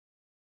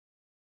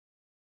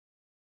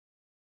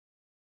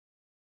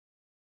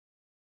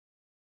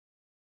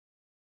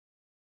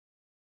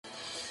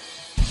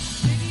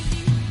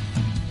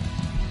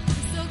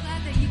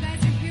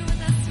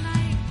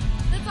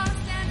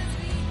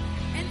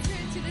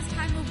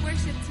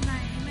worship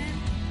tonight. Amen.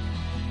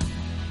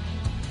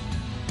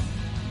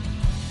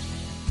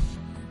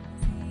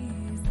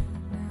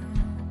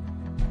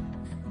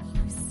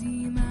 You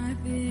see my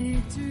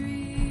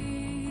victory.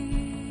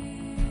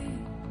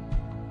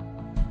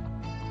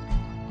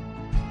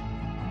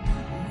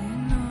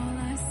 When all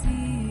I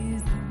see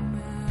is the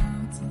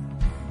mountain,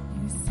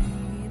 you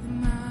see the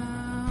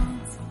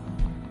mountain.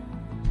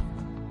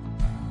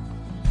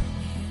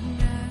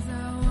 And as I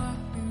walk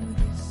through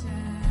the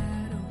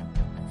shadow,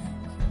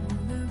 your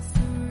love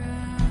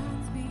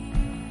surrounds me.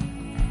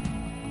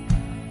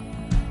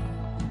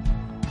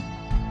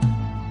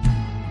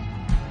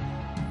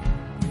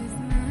 There's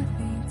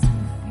nothing to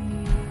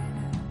fear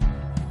now,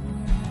 for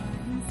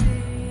I'm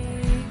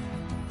safe.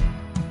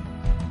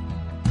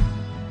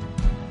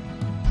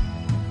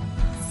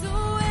 So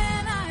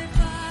when I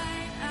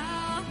fight,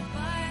 I'll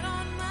fight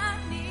on my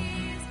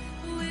knees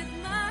with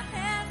my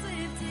hands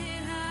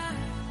lifted high.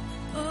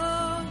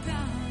 Oh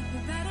God, the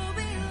battle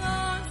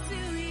belongs to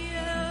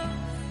you,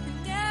 and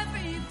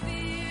every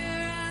fear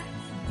I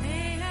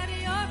lay at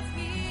your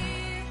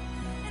feet,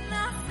 and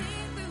I'll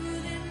sing through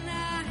the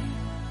night.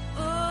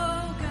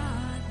 Oh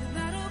God, the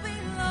battle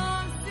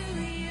belongs to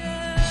you.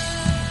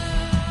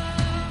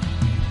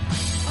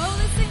 Oh,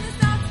 let's sing this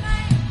out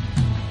tonight.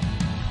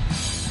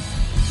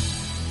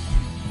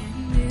 And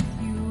if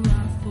you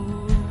are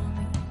for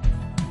me,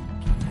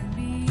 can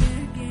be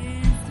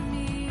against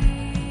me.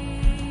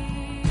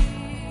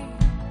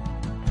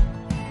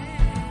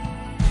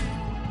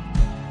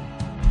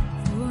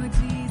 For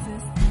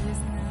Jesus,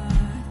 there's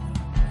nothing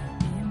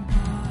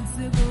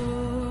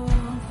impossible.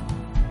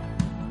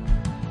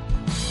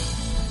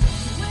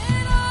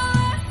 When all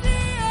I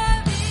see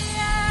are the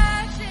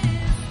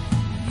ashes,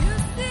 you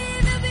see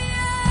the beauty.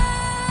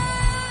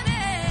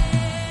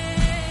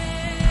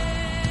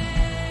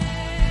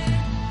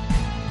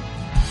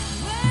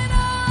 When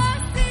all I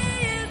see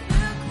is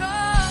the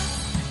cross,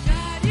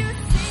 God, you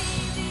see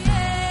the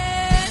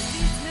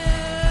empty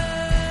tomb.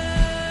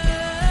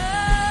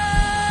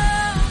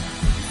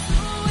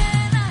 So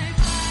when I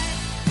fight,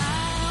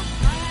 I'll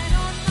fight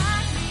on my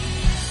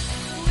knees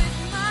with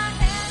my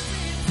hands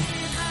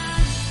lifted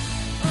high.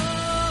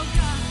 Oh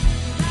God,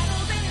 the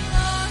battle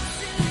belongs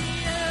to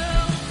you,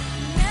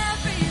 and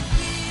every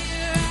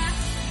fear I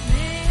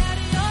lay at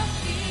your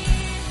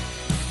feet,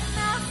 and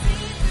I'll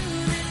see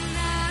through the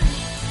night.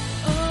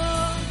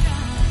 Oh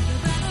God, the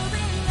battle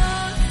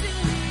belongs to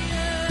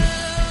you.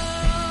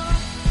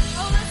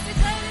 Oh, let's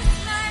declare this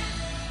tonight.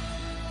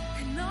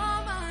 An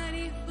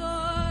almighty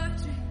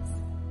fortress,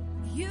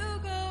 you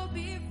go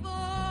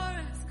before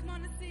us. Come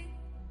on and sing.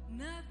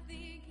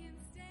 Nothing can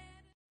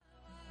stand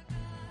above our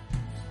God.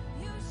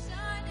 You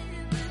shine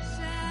in the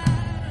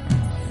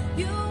shadows.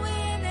 You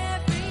win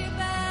every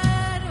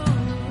battle.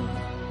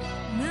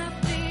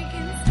 Nothing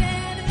can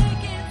stand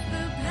against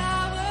the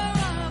power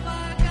of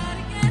our God.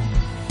 Again,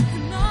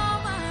 an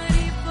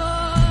almighty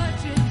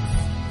fortress,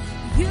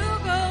 you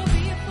go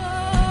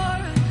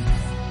before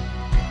us.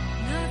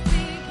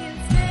 Nothing can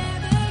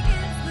stand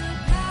against the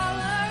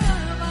power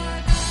of our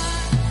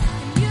God.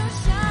 And you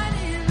shine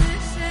in the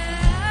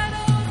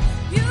shadows.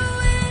 You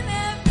win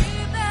every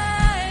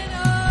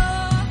battle.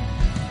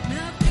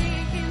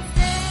 Nothing can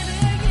stand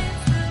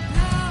against the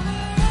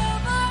power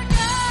of our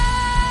God.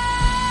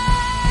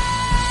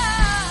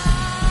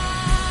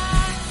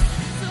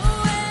 So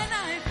when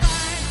I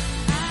fight,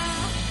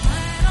 I'll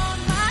fight on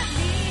my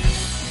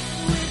knees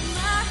with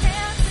my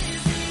hands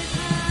lifted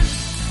high.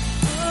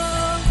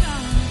 Oh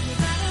God, the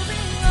battle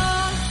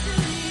belongs to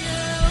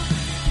you,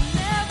 and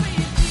every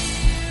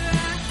fear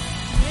I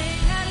lay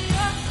at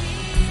your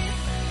feet,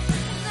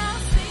 and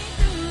I'll sing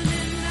through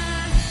the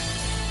night.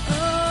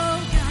 Oh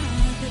God,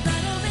 the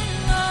battle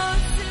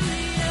belongs to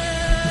you.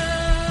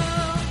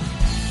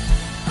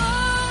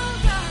 Oh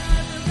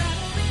God, the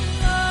battle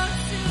belongs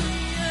to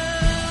you.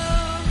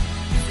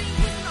 Sing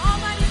He's an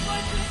almighty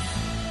fortress,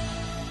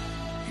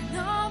 an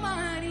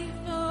almighty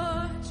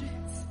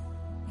fortress.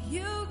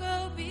 You go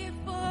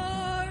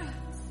before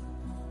us.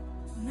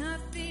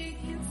 Nothing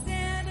can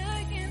stand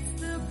against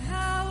the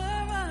power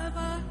of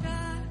our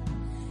God.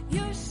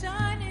 You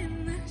shine in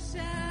the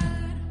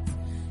shadows.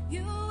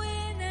 You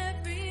win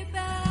every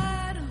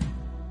battle.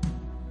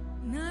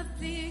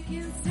 Nothing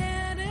can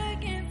stand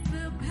against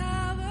the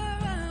power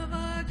of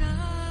our God.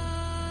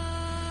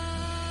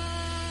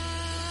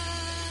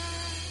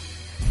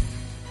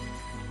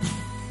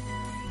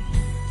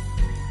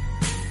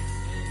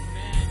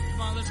 Amen.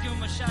 Come on, let's give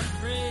him a shout of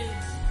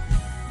praise.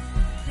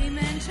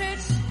 Amen,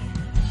 church.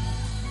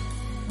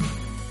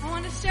 I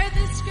want to share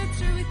this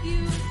scripture with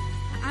you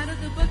out of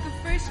the book of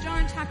 1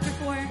 John chapter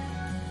 4.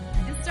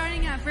 And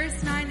starting at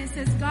verse 9, it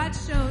says, God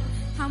showed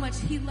how much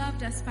he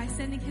loved us by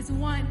sending his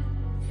one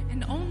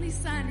and only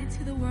Son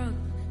into the world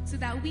so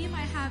that we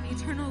might have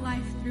eternal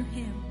life through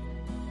him.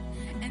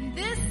 And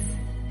this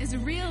is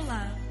real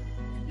love.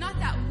 Not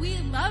that we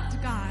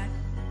loved God,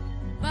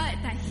 but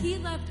that he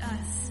loved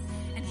us.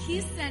 And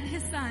he sent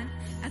his Son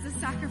as a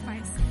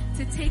sacrifice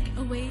to take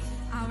away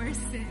our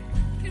sin.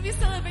 Can we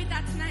celebrate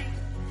that tonight?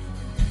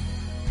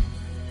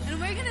 And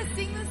we're we're going to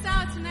sing this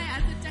out tonight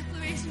as a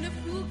declaration of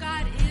who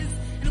God is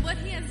and what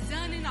He has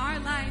done in our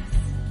lives.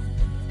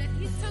 That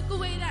He took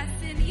away that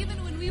sin.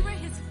 Even when we were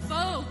His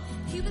foe,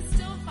 He was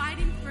still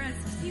fighting for us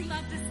because He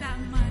loved us that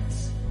much.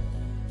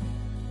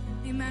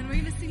 Amen.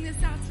 We're going to sing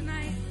this out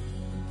tonight.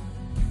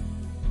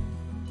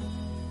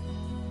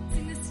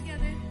 Sing this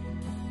together.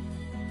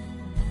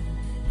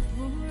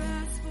 Before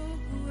I spoke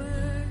a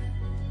word,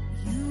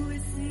 you were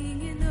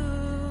singing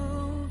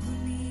over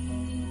me.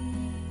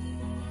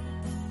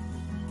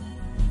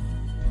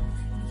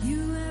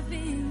 You have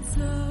been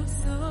so,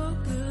 so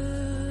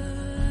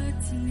good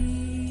to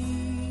me.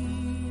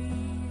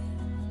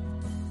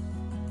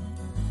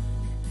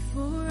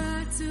 Before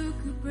I took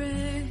a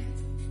breath,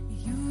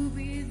 you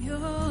breathed your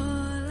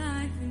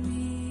life in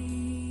me.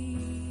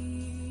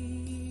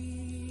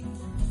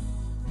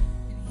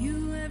 And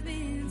you have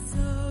been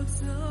so,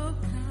 so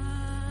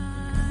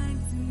kind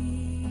to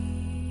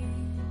me.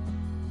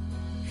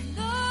 And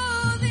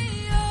oh, the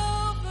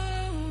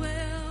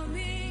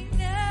overwhelming,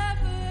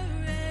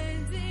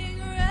 never-ending,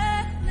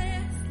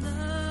 reckless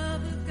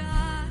love of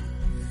God.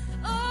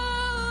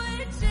 Oh,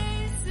 it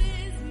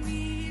chases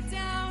me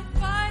down,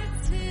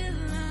 fights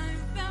till I'm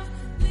found,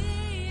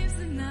 leaves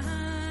the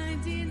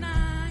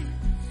 99,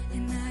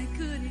 and I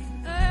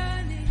couldn't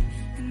earn it,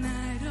 and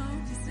I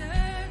don't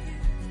deserve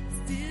it.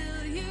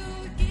 Still, you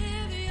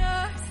give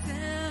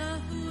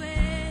yourself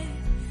away.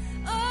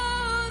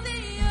 Oh, the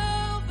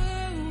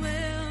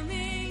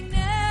overwhelming,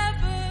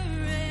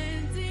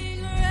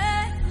 never-ending,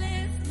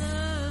 reckless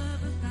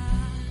love of God.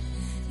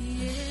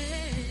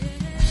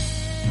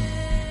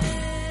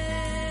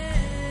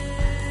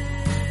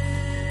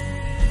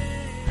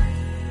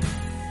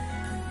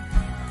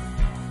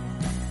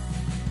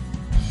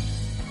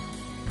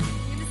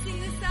 We're gonna sing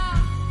this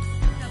out.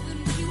 That when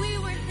we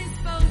were His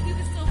foe, He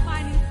was still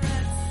fighting for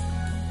us.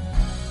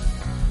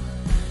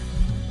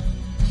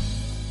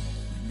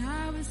 When I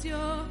was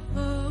your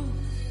foe,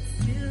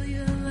 still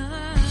your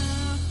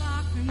love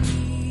fought for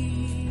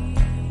me.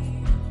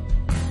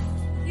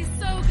 He's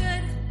so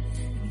good,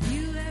 and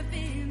you have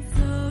been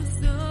so,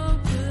 so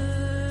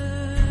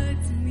good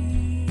to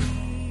me.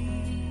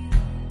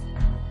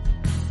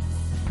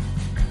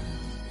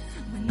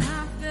 When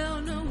I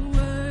felt no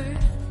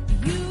worth,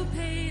 you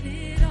paid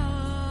it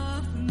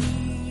all for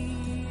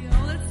me.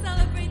 Oh, let's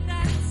celebrate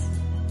that.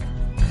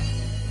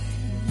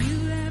 You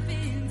have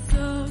been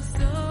so,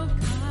 so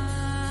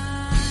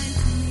kind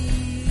to me.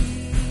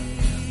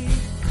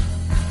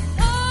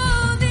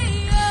 Oh, the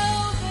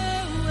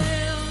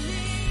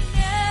overwhelming,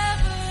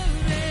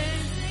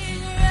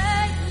 never-ending,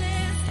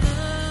 reckless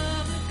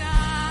love of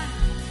God.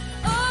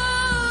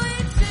 Oh,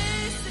 it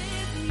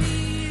chases me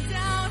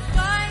down,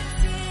 fights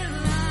till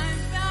I'm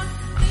found,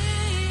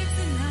 leaves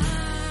the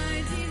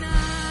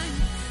 99,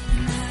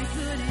 and I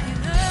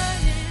couldn't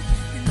earn it,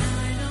 and I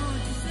don't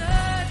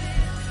deserve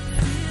it.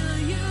 Still,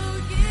 you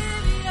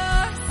give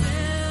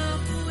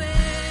yourself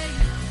away.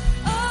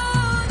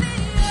 Oh, the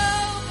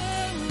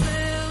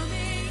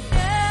overwhelming,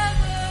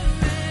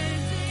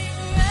 never-ending,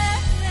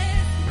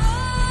 reckless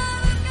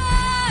love of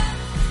God.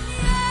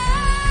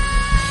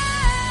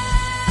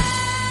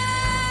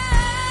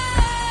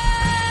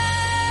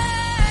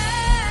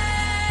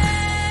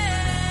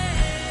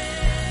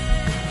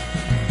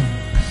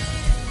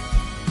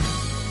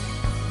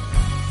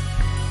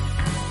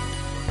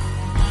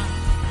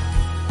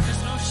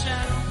 There's no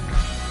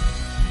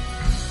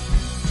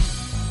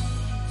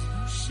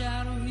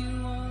shadow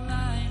you won't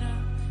light up,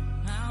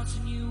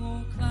 mountain you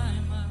won't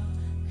climb up,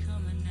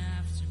 coming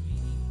after me.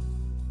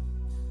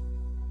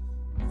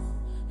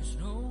 There's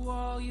no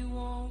wall you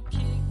won't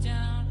kick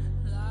down,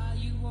 lie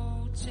you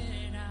won't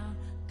tear down,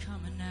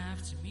 coming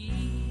after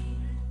me.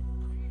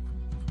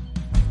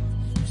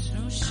 There's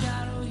no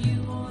shadow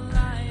you won't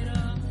light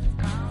up,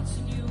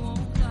 mountain you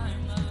won't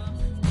climb up,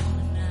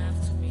 coming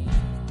after me.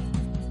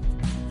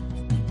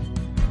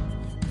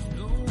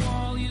 No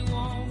wall you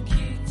won't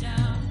kick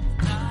down,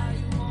 lie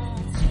you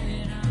won't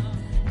tear down,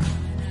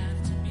 coming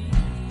after me.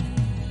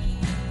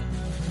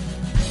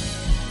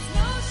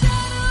 No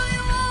shadow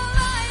you won't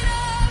light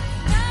up,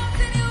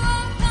 mountain you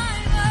won't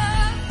climb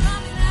up,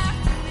 coming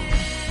after me.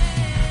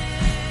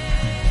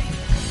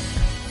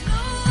 No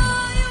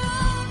wall you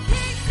won't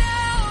kick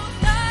down,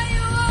 lie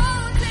you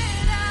won't tear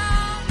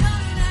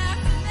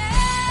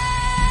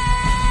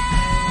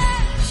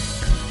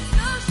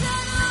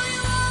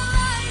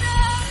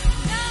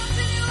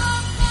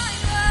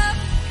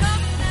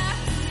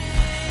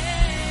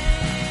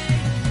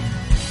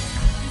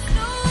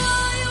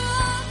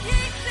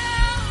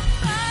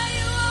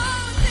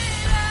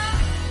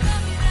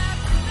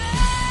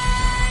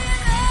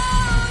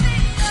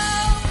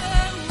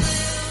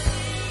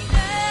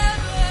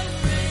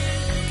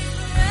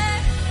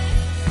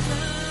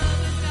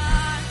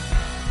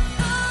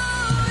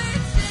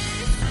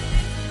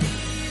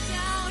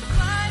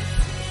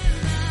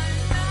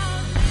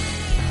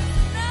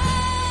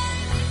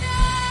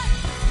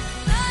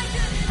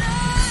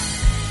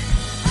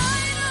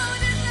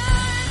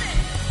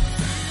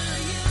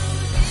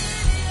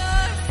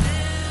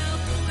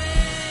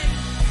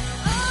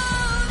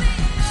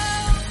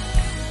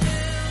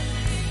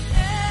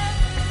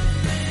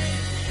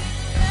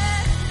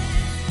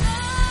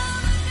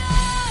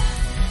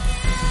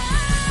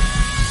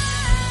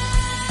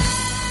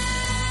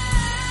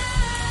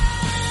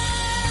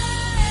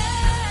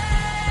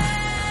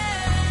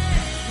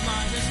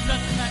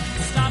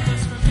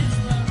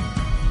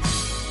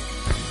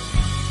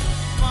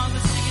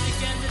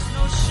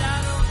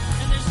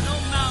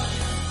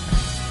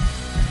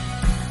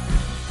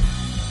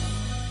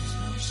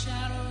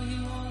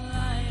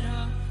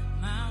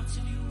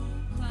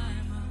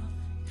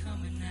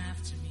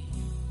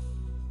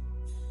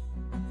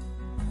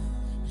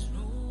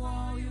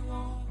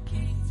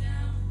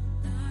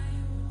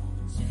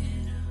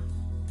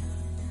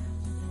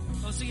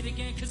sing it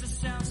again because it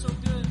sounds so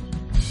good.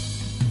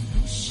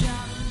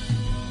 Shout.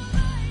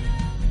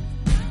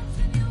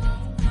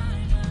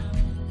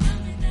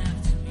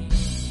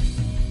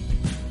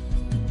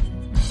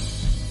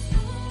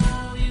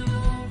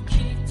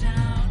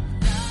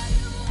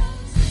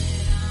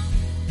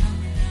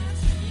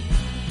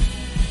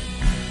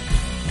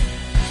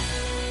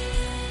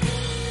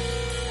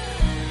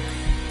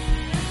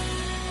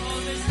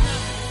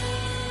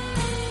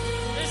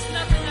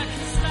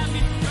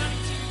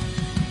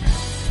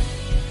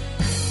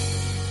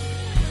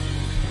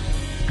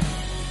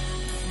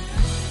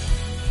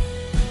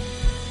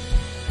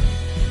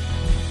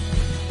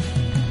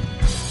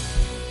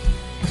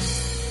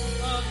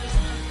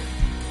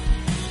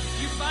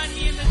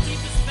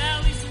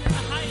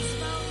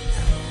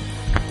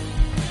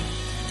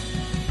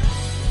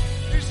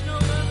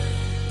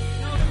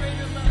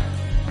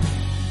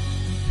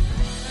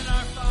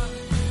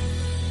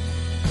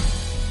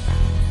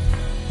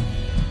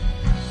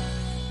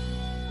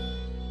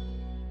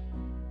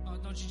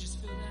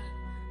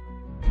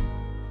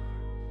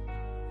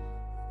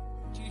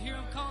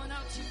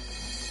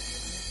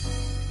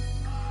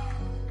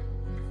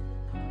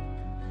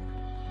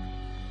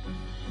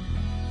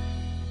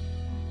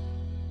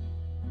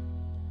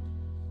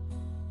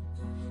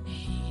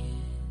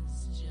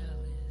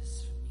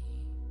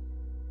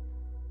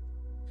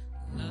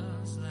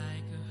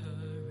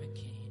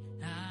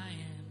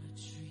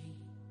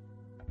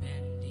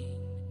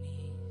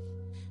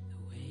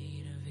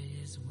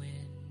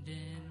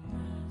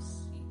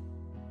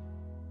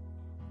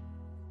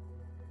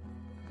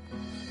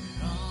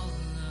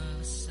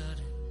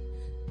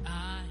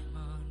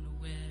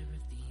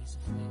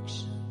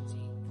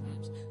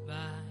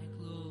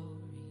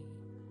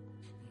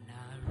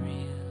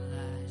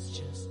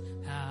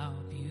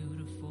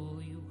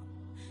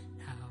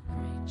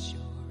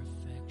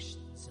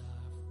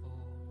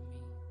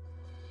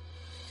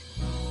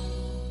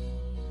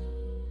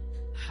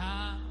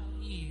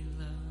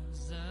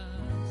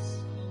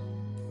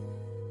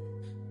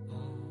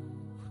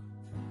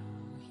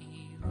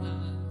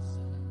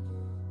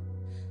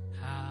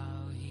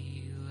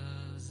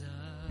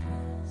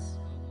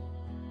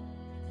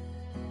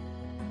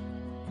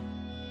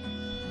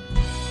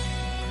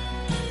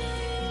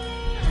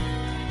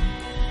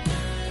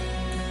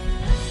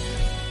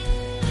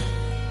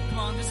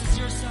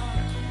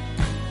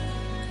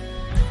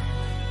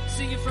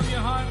 Sing it from your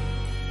heart.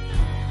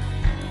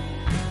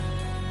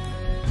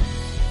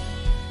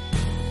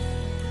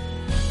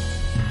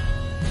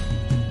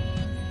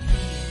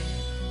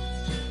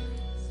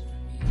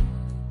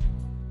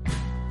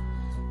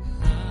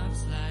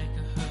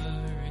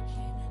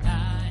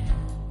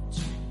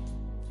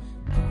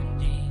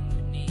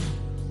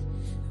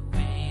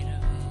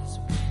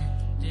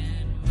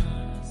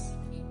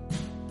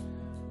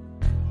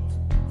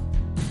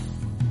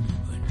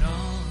 When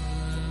all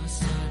of a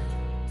sudden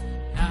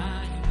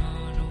I am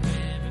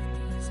unaware of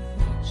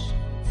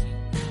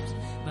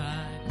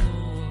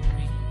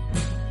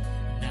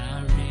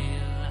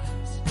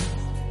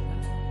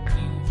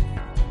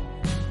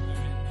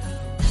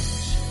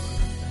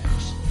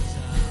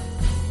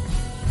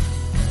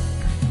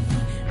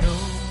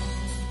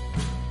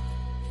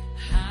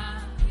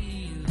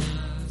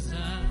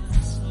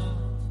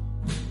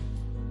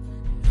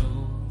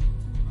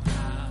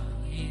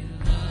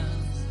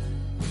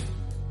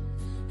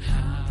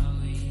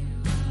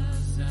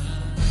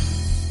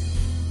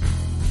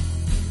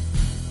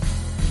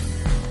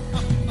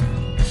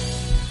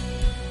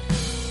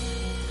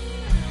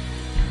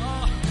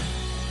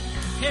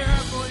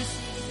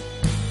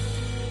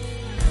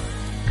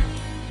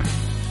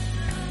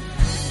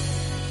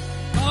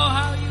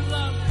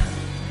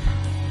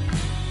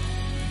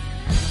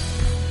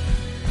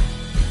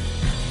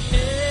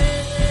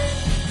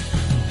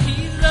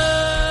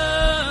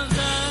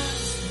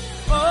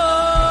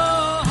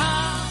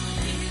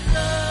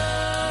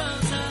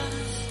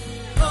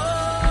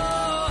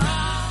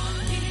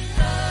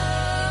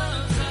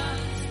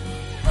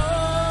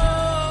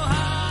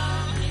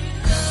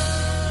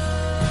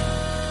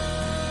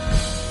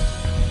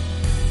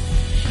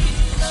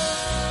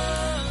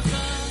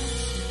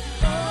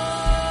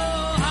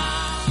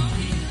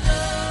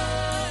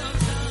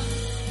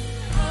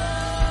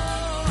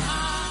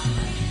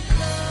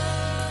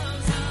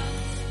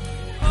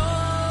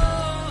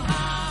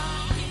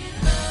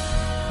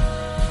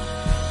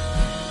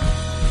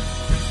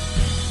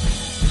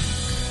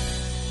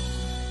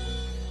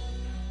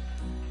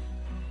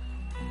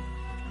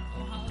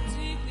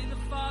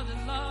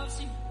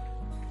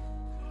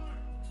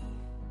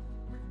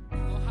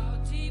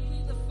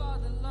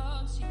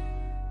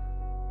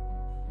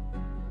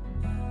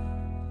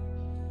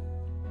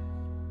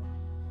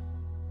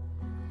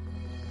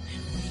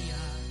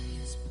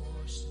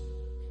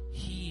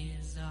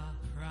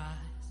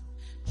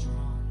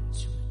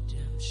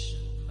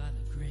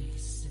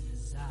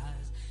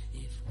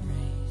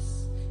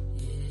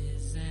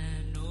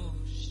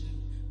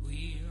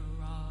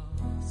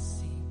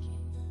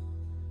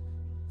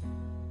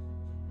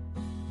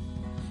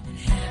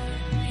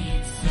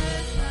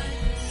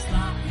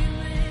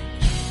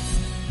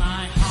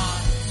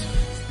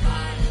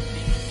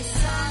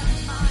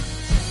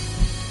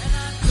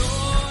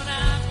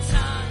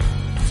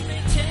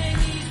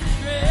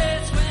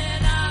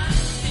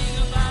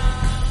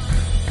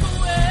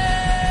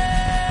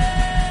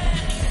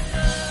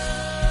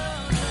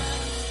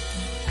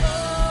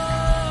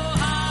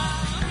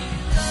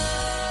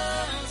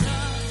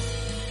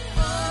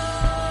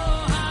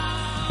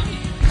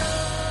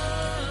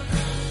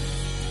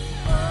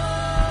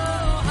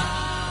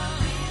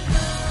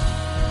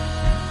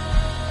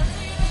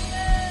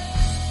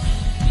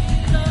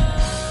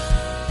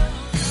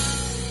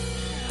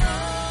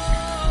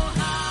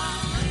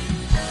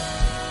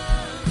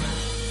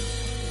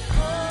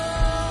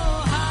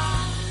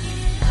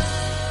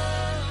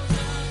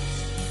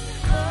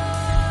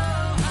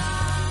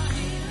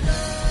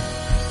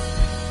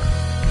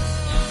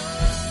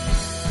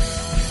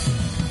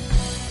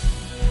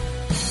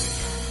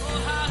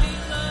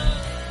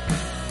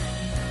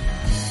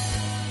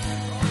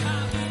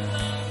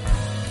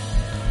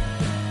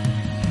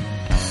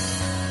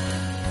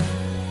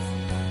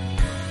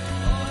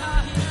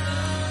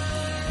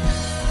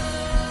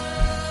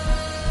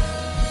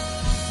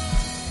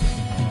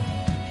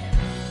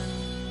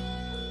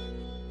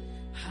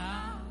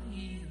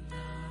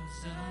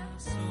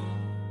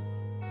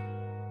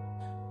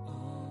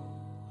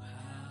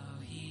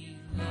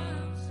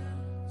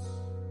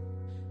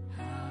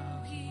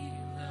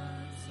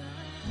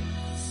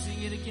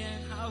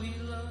how he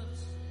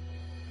loves.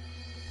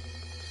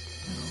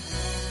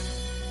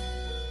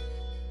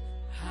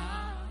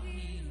 How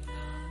he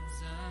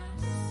loves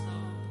us so.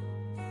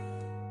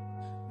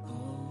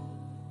 Oh,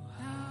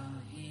 how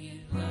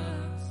he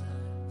loves us.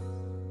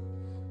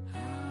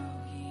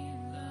 How he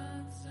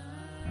loves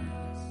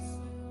us so.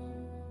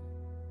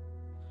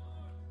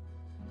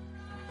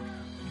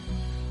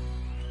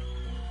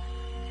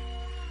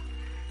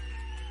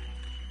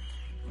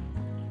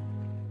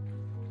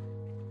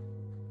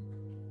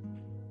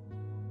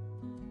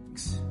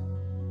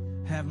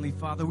 Heavenly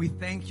Father, we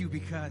thank you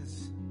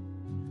because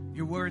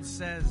your word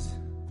says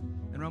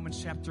in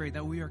Romans chapter 8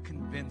 that we are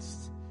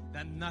convinced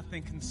that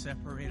nothing can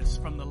separate us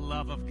from the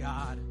love of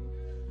God.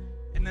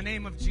 In the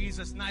name of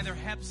Jesus, neither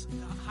heights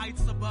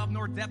above,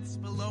 nor depths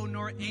below,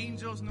 nor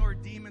angels, nor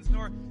demons,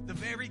 nor the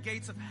very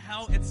gates of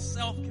hell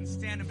itself can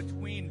stand in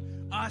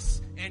between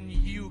us and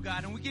you,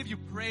 God. And we give you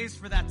praise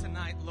for that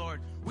tonight,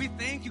 Lord. We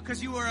thank you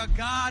because you are a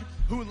God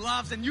who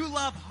loves, and you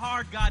love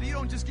hard, God. You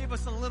don't just give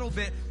us a little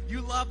bit.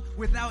 You love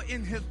without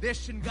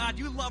inhibition, God.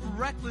 You love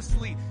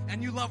recklessly,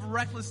 and you love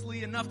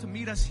recklessly enough to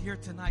meet us here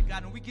tonight,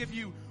 God. And we give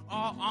you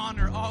all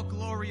honor, all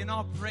glory, and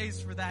all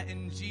praise for that.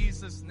 In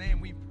Jesus'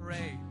 name we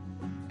pray.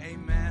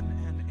 Amen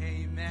and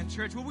amen.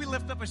 Church, will we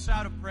lift up a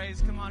shout of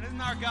praise? Come on,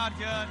 isn't our God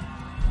good?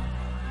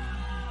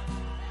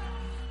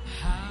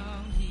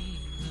 How he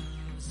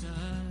loves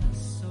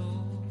us so.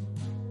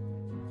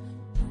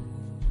 Oh,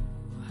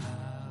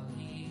 how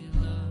he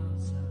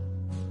loves us.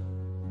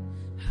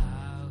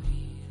 How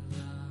he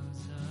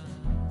loves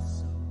us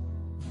so.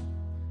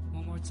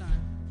 One more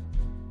time.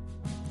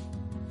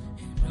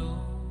 And oh,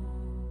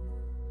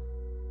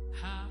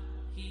 how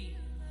he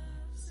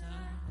loves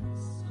us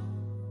so.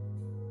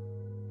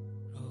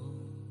 Oh,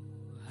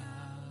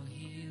 how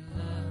he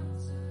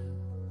loves us.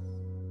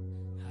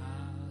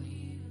 How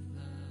he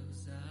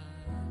loves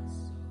us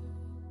so.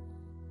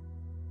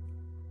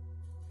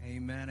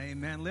 Amen,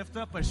 amen. Lift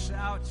up a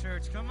shout,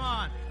 church. Come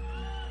on.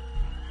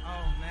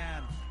 Oh,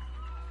 man.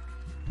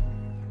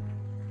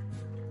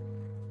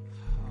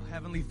 Oh,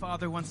 Heavenly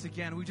Father, once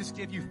again, we just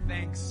give you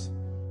thanks.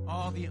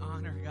 All the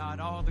honor, God.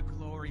 All the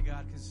glory,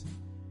 God, because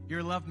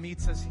your love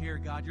meets us here,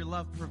 God. Your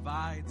love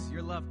provides.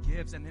 Your love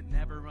gives, and it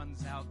never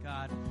runs out,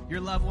 God.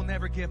 Your love will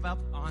never give up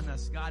on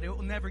us, God. It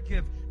will never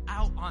give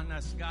out on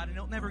us, God, and it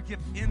will never give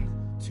in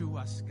to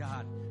us,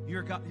 God.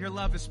 Your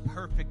love is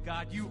perfect,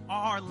 God. You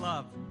are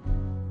love,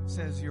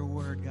 says your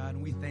word, God,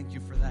 and we thank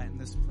you for that in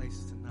this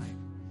place tonight.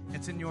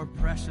 It's in your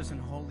precious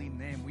and holy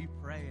name we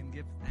pray and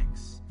give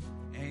thanks.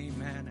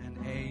 Amen and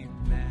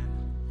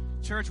amen.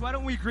 Church, why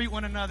don't we greet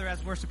one another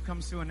as worship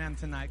comes to an end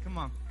tonight? Come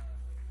on.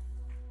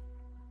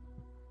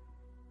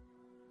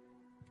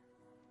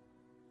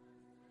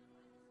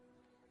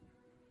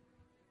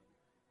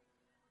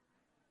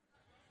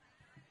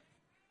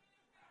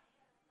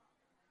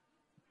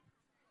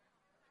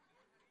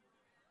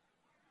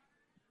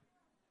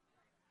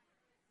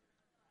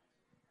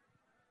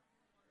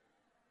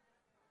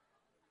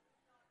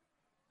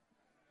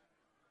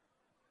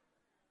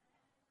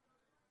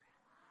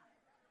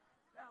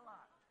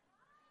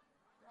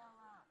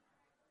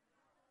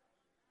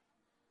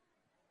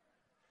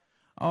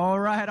 All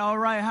right.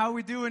 How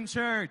we doing,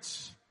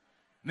 church?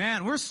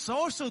 Man, we're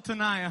social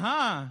tonight,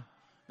 huh?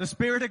 The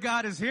Spirit of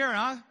God is here,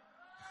 huh?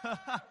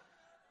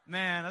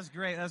 Man, that's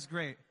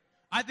great.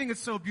 I think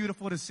it's so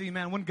beautiful to see,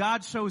 man. When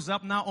God shows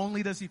up, not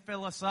only does he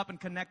fill us up and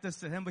connect us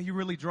to him, but he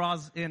really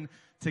draws in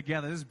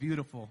together. This is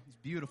beautiful. It's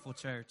beautiful,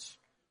 church.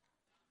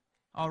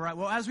 All right,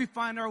 well, as we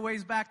find our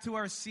ways back to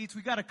our seats,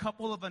 we got a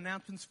couple of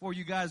announcements for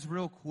you guys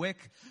real quick.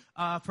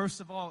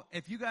 First of all,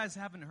 if you guys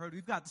haven't heard,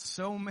 we've got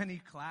so many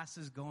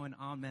classes going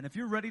on, man. If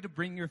you're ready to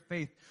bring your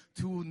faith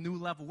to a new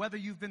level, whether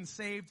you've been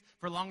saved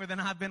for longer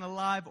than I've been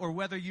alive or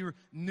whether you're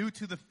new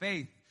to the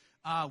faith,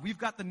 we've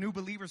got the New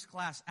Believers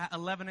class at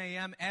 11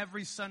 a.m.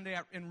 every Sunday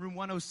in room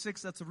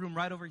 106. That's a room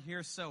right over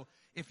here. So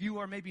if you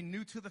are maybe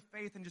new to the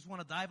faith and just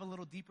want to dive a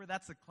little deeper,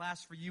 that's the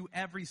class for you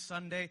every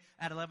Sunday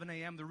at 11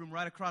 a.m. The room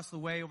right across the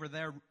way over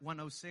there,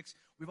 106.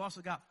 We've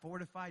also got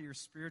Fortify Your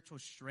Spiritual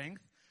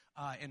Strength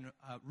in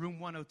room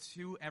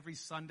 102 every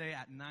Sunday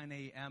at 9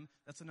 a.m.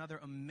 That's another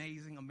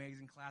amazing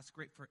class.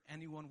 Great for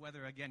anyone,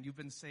 whether, again, you've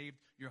been saved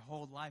your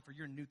whole life or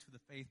you're new to the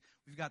faith.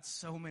 We've got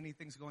so many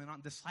things going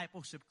on.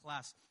 Discipleship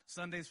class,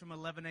 Sundays from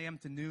 11 a.m.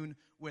 to noon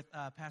with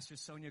Pastor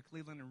Sonia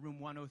Cleveland in room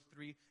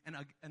 103.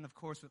 And of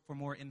course, for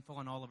more info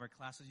on all of our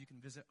classes, you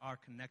can visit our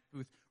Connect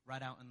booth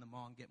right out in the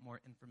mall and get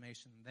more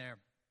information there.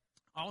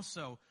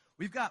 Also,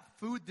 we've got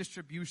food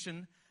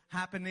distribution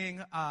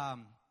happening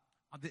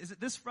is it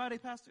this Friday,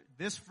 Pastor?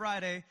 This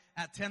Friday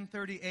at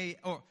 10:30 a.m.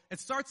 Or it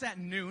starts at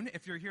noon.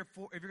 If you're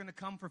going to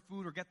come for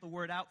food or get the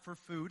word out for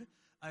food,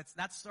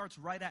 that starts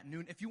right at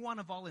noon. If you want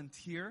to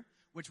volunteer,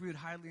 which we would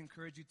highly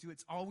encourage you to,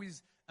 it's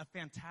always a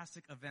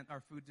fantastic event,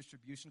 our food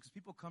distribution, because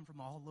people come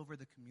from all over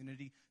the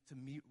community to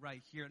meet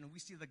right here, and we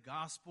see the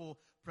gospel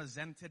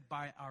presented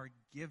by our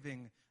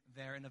giving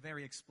there in a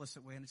very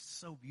explicit way, and it's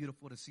so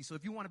beautiful to see. So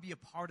if you want to be a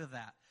part of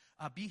that,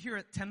 be here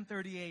at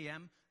 10:30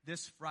 a.m.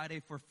 this Friday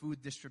for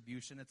food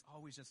distribution. It's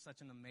always just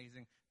such an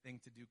amazing thing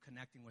to do,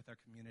 connecting with our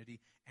community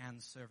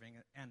and serving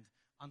it. And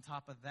on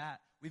top of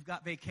that, we've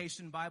got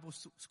Vacation Bible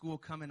School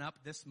coming up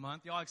this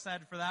month. Y'all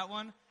excited for that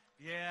one?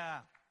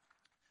 Yeah.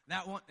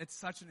 That one, it's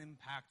such an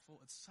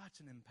impactful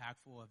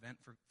event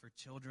for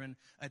children.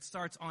 It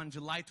starts on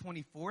July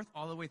 24th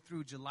all the way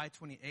through July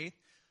 28th.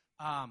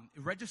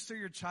 Register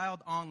your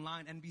child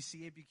online,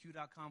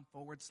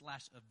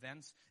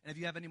 nbcabq.com/events. And if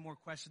you have any more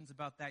questions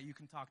about that, you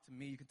can talk to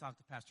me. You can talk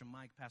to Pastor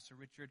Mike, Pastor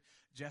Richard,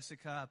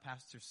 Jessica,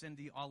 Pastor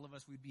Cindy, all of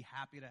us. We'd be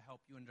happy to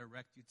help you and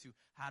direct you to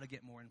how to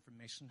get more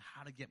information,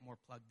 how to get more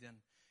plugged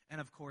in. And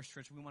of course,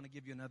 church, we want to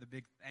give you another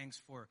big thanks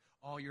for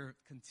all your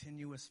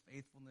continuous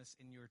faithfulness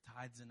in your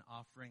tithes and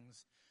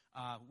offerings.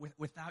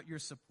 Without your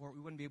support, we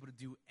wouldn't be able to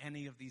do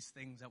any of these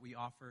things that we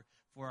offer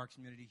for our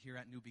community here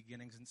at New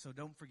Beginnings. And so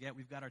don't forget,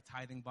 we've got our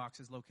tithing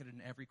boxes located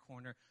in every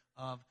corner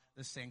of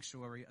the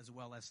sanctuary, as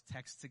well as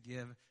text to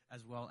give,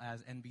 as well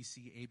as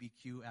NBC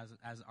ABQ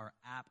as our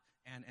app,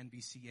 and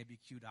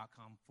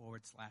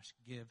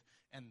nbcabq.com/give.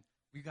 And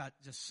we got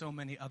just so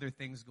many other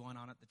things going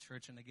on at the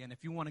church. And again,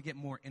 if you want to get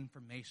more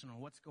information on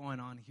what's going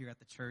on here at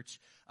the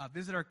church,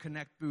 visit our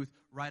Connect booth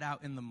right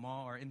out in the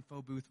mall, our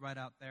info booth right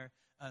out there.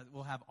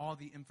 We'll have all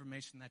the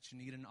information that you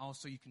need. And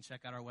also you can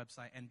check out our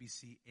website,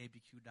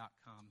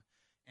 nbcabq.com.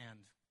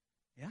 And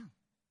yeah,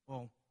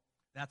 well,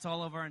 that's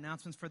all of our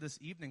announcements for this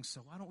evening.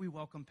 So why don't we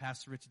welcome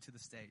Pastor Richard to the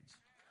stage?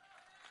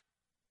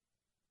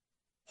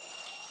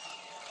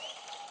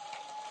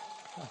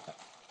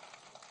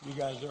 You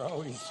guys are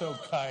always so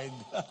kind.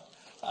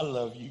 I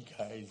love you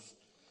guys.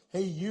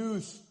 Hey,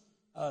 youth,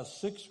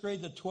 6th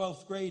grade to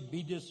 12th grade,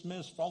 be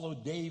dismissed. Follow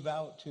Dave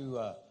out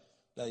to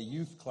the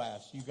youth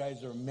class. You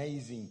guys are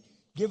amazing.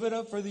 Give it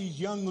up for these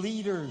young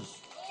leaders.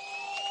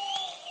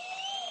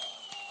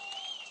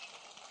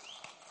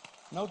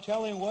 No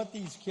telling what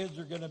these kids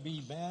are going to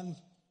be, man.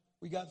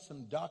 We got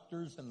some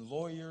doctors and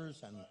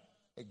lawyers and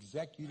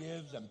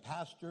executives and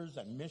pastors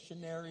and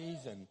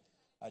missionaries and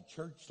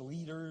church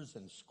leaders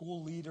and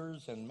school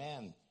leaders, and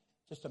man,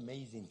 just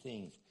amazing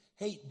things.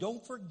 Hey,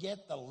 don't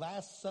forget the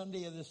last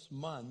Sunday of this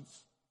month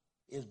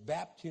is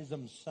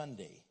Baptism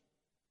Sunday.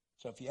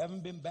 So if you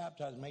haven't been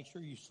baptized, make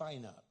sure you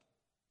sign up.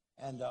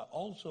 And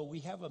also,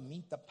 we have a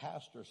Meet the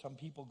Pastor. Some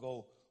people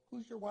go,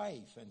 who's your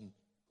wife? And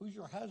who's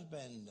your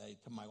husband?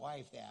 To my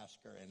wife, they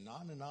ask her, and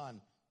on and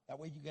on. That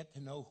way you get to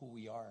know who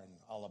we are and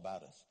all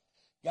about us.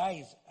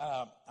 Guys,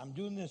 I'm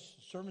doing this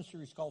sermon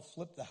series called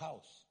Flip the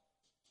House.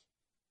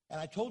 And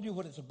I told you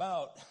what it's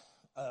about.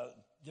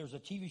 There's a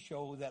TV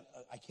show that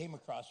I came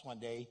across one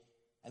day,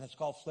 and it's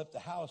called Flip the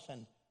House.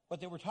 And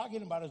what they were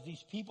talking about is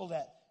these people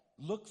that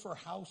look for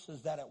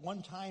houses that at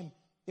one time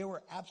they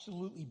were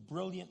absolutely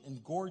brilliant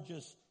and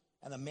gorgeous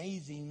and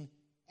amazing.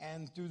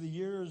 And through the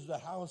years, the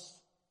house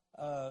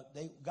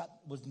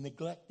was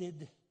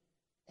neglected,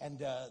 and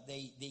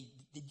they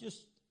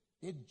just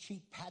did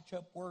cheap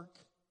patch-up work.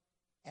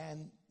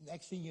 And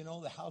next thing you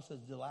know, the house is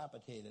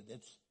dilapidated.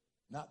 It's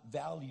not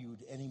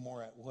valued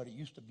anymore at what it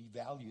used to be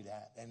valued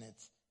at, and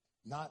it's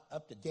not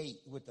up to date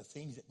with the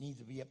things it needs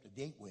to be up to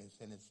date with,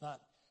 and it's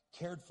not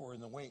cared for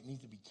in the way it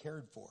needs to be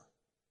cared for.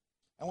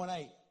 And when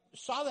I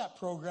saw that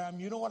program,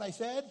 you know what I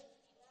said?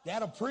 They had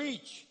to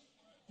preach,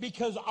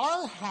 because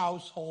our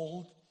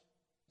household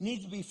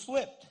needs to be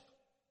flipped.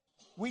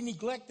 We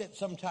neglect it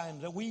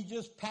sometimes, and we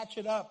just patch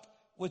it up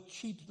with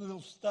cheap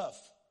little stuff.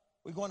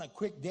 We go on a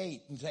quick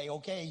date and say,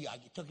 okay, I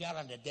took you out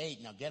on a date,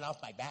 now get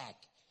off my back.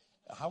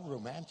 How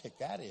romantic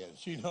that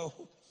is, you know.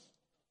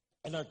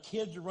 And our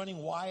kids are running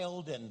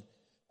wild, and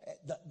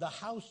the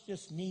house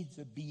just needs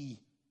to be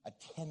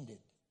attended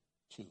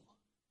to.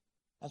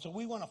 And so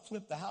we want to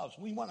flip the house.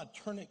 We want to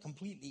turn it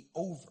completely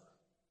over.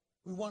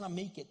 We want to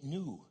make it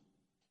new.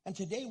 And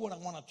today what I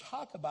want to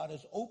talk about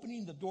is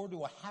opening the door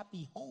to a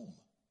happy home.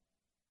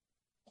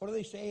 What do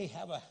they say?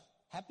 Have a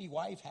happy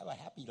wife, have a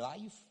happy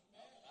life.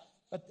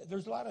 But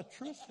there's a lot of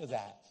truth to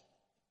that.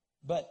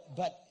 But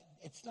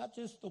it's not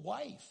just the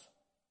wife.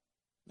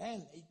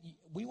 Man,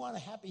 we want a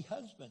happy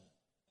husband.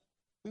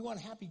 We want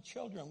happy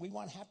children. We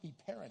want happy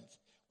parents.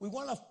 We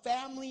want a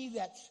family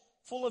that's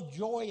full of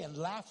joy and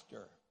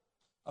laughter.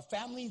 A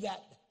family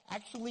that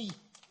actually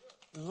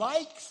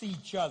likes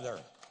each other.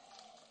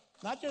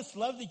 Not just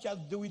loves each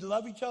other. Do we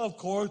love each other? Of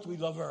course we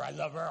love her. I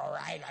love her. All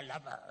right, I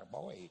love her.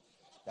 Boy,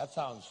 that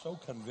sounds so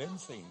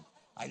convincing.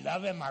 I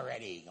love him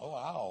already. Oh,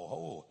 wow.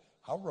 Oh,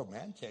 how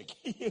romantic.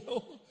 You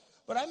know?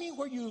 But I mean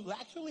where you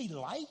actually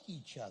like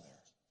each other.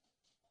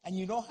 And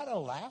you know how to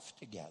laugh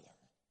together.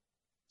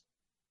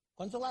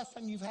 When's the last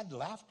time you've had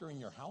laughter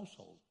in your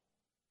household?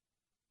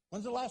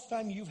 When's the last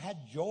time you've had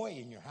joy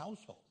in your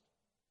household?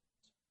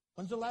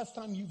 When's the last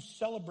time you've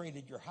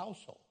celebrated your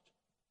household?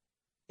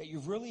 That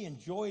you've really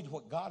enjoyed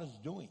what God is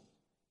doing?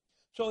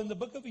 So in the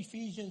book of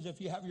Ephesians, if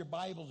you have your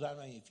Bibles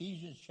out, in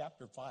Ephesians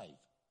chapter 5.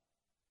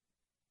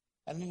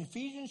 And in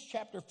Ephesians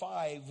chapter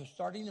 5,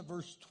 starting at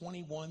verse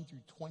 21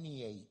 through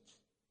 28,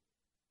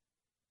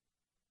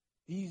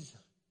 these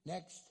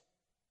next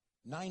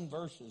 9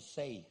 verses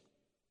say,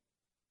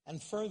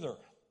 and further,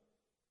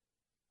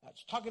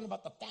 it's talking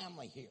about the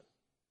family here.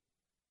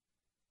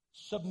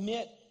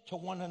 Submit to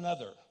one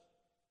another.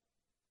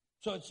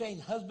 So it's saying,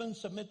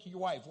 husbands, submit to your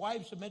wife.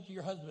 Wives, submit to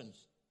your husbands.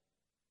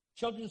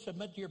 Children,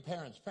 submit to your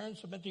parents.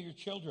 Parents, submit to your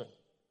children.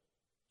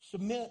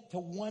 Submit to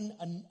one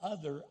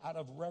another out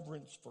of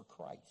reverence for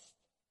Christ.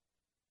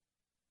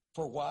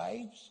 For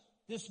wives,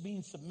 this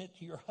means submit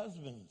to your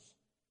husbands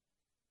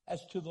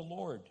as to the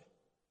Lord.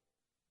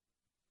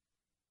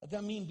 That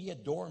doesn't mean be a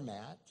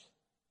doormat.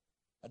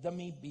 That doesn't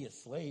mean be a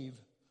slave.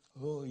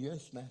 Oh,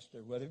 yes,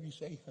 master, whatever you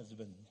say,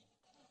 husband.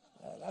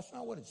 That's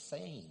not what it's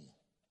saying.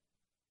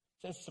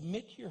 It says,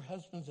 submit to your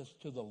husbands as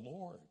to the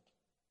Lord.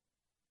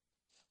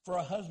 For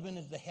a husband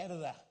is the head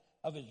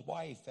of his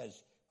wife, as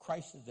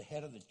Christ is the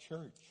head of the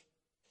church.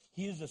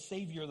 He is the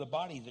Savior of the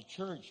body, the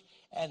church.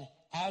 And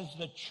as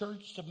the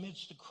church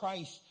submits to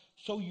Christ,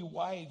 so you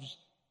wives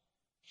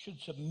should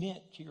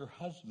submit to your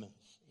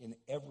husbands in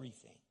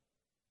everything.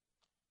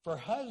 For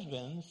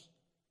husbands,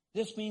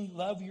 this means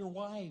love your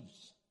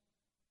wives.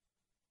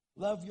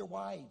 Love your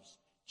wives,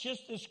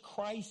 just as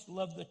Christ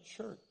loved the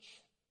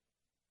church.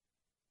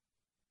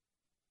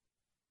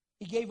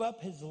 He gave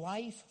up his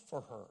life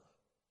for her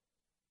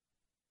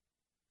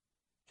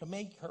to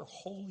make her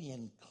holy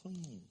and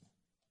clean,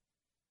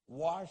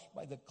 washed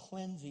by the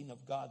cleansing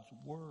of God's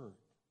word.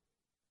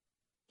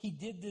 He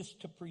did this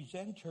to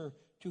present her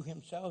to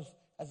himself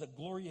as a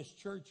glorious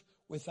church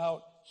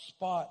without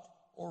spot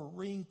or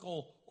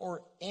wrinkle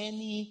or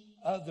any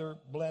other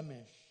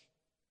blemish.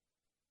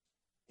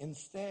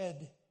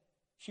 Instead,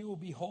 she will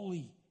be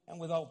holy and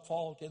without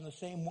fault. In the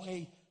same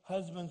way,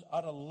 husbands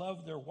ought to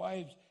love their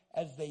wives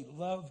as they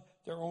love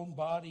their own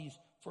bodies.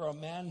 For a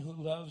man who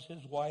loves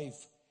his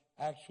wife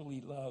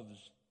actually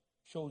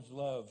shows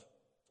love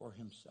for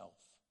himself.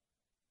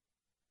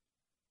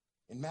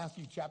 In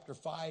Matthew chapter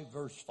 5,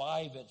 verse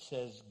 5, it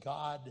says,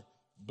 God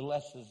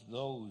blesses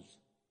those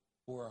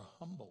who are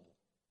humble,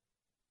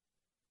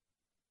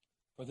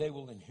 for they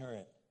will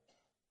inherit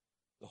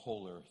the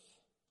whole earth.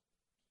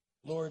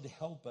 Lord,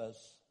 help us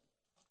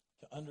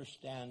to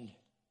understand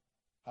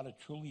how to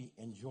truly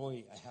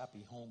enjoy a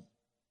happy home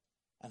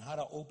and how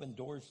to open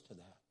doors to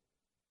that.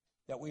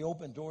 That we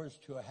open doors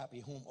to a happy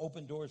home,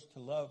 open doors to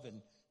love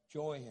and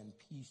joy and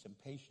peace and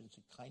patience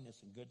and kindness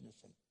and goodness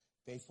and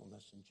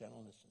faithfulness and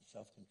gentleness and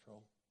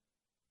self-control.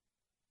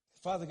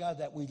 Father God,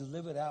 that we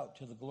live it out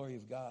to the glory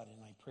of God,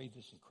 and I pray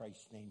this in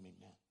Christ's name,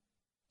 amen.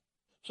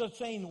 So it's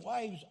saying,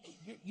 wives,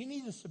 you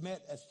need to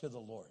submit as to the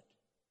Lord.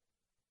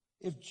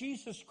 If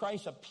Jesus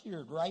Christ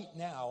appeared right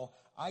now,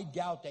 I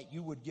doubt that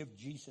you would give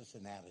Jesus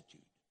an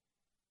attitude.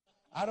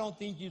 I don't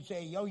think you'd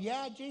say, oh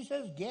yeah,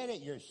 Jesus, get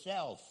it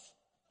yourself.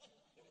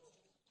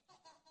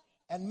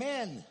 And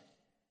men,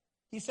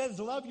 he says,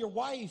 love your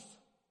wife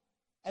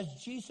as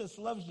Jesus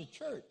loves the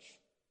church.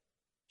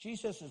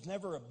 Jesus has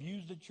never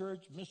abused the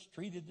church,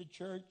 mistreated the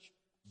church,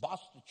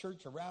 bossed the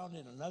church around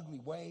in an ugly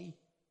way.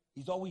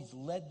 He's always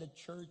led the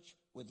church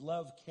with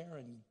love, care,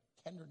 and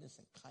tenderness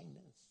and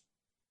kindness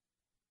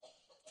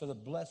for the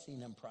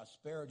blessing and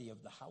prosperity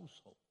of the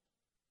household.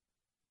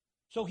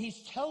 So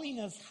he's telling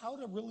us how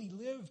to really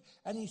live.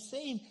 And he's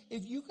saying,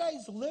 if you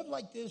guys live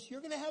like this, you're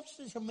going to have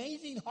such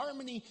amazing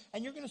harmony,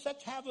 and you're going to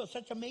have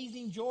such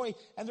amazing joy,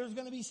 and there's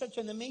going to be such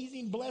an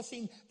amazing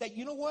blessing that,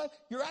 you know what?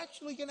 You're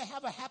actually going to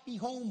have a happy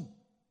home.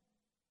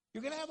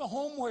 You're going to have a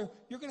home where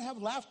you're going to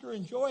have laughter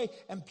and joy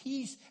and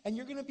peace, and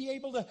you're going to be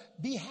able to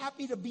be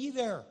happy to be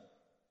there.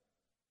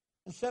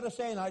 Instead of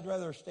saying, I'd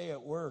rather stay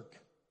at work.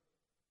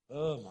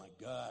 Oh my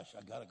gosh,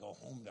 I got to go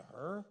home to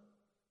her,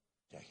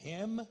 to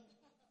him,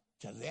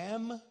 to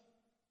them.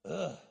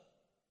 Ugh.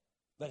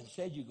 But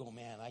instead you go,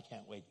 man, I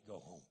can't wait to go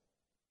home.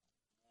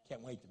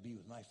 Can't wait to be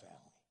with my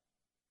family.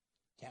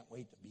 Can't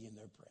wait to be in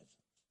their presence.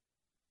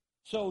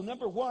 So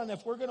number one,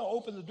 if we're going to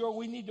open the door,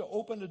 we need to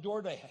open the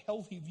door to a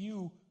healthy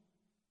view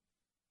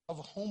of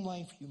home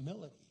life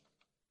humility.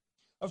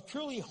 Of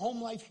truly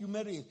home life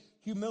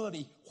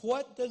humility.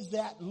 What does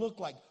that look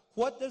like?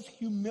 What does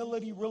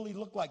humility really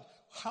look like?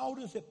 How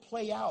does it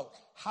play out?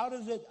 How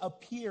does it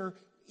appear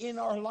in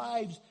our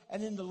lives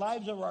and in the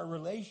lives of our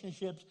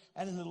relationships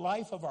and in the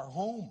life of our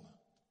home?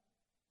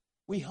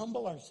 We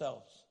humble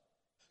ourselves.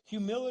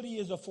 Humility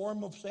is a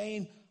form of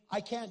saying,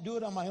 I can't do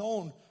it on my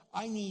own.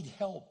 I need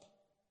help.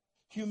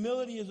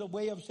 Humility is a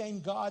way of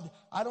saying, God,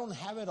 I don't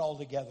have it all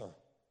together.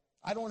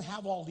 I don't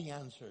have all the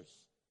answers.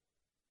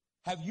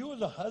 Have you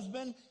as a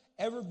husband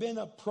ever been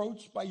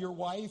approached by your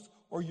wife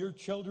or your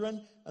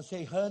children and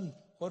say, hun,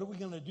 what are we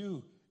going to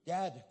do?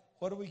 Dad,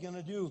 what are we going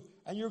to do?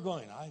 And you're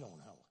going, I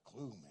don't have a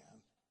clue,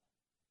 man.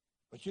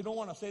 But you don't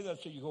want to say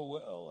that, so you go,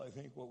 well, I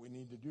think what we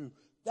need to do.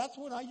 That's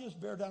when I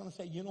just bear down and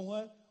say, you know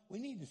what? We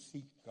need to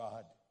seek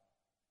God.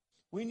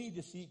 We need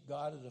to seek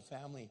God as a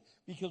family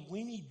because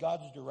we need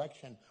God's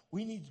direction.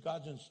 We need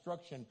God's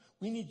instruction.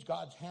 We need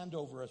God's hand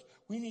over us.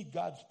 We need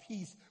God's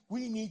peace.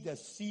 We need to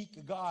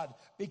seek God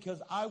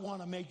because I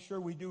want to make sure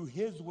we do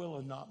His will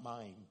and not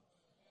mine.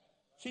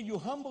 See, you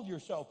humble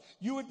yourself.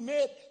 You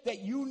admit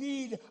that you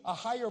need a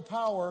higher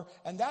power,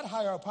 and that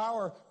higher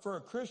power for a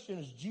Christian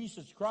is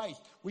Jesus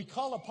Christ. We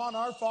call upon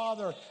our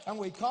Father, and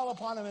we call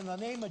upon him in the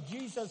name of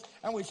Jesus,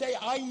 and we say,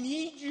 I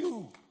need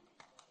you.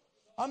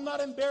 I'm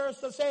not embarrassed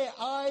to say,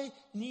 I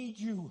need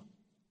you.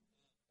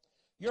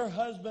 Your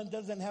husband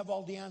doesn't have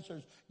all the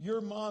answers.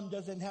 Your mom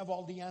doesn't have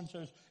all the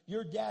answers.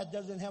 Your dad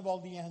doesn't have all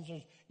the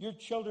answers. Your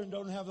children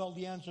don't have all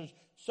the answers.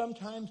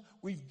 Sometimes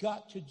we've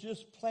got to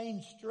just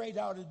plain straight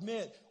out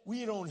admit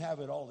we don't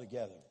have it all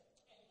together.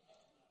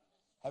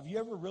 Have you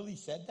ever really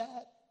said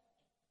that?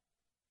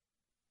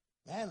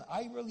 Man,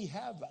 I really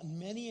have on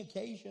many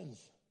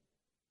occasions.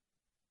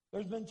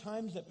 There's been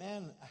times that,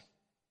 man,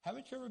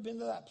 haven't you ever been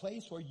to that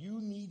place where you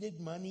needed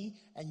money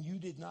and you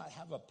did not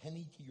have a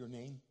penny to your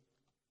name?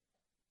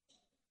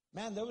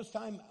 Man, there was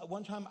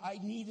one time I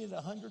needed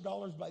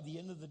 $100 by the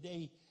end of the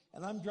day,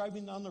 and I'm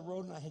driving down the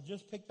road, and I had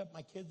just picked up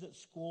my kids at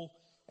school,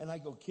 and I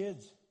go,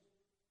 kids,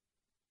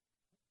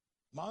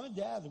 Mom and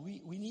Dad,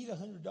 we need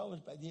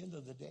 $100 by the end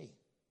of the day.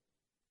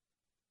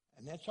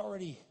 And that's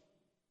already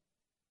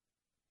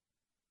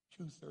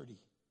 2:30.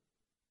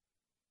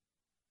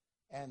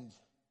 And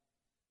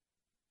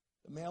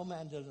the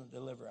mailman doesn't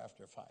deliver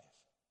after 5.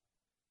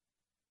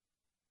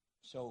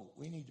 So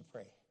we need to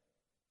pray.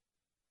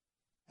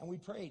 And we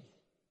prayed.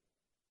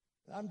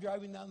 And I'm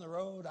driving down the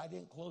road. I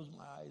didn't close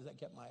my eyes. I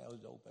kept my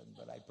eyes open,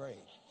 but I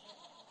prayed.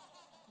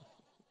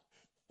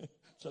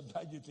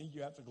 Sometimes you think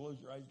you have to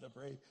close your eyes to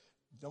pray.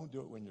 Don't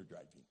do it when you're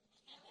driving.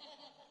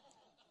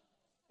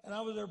 And I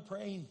was there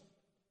praying.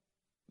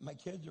 My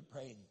kids are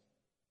praying.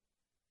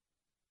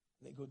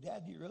 They go,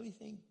 Dad, do you really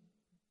think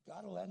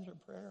God will answer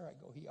prayer? I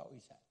go, He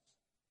always has.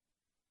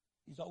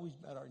 He's always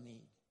met our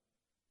need.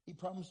 He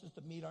promises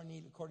to meet our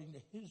need according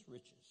to His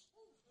riches,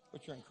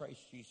 which are in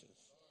Christ Jesus.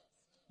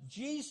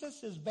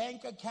 Jesus'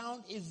 bank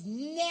account is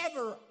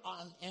never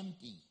on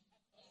empty.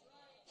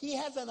 He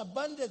has an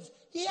abundance.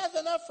 He has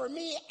enough for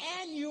me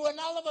and you and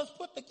all of us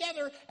put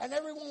together and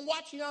everyone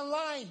watching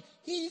online.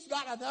 He's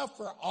got enough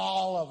for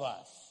all of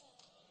us.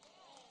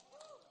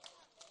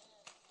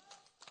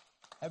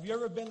 Have you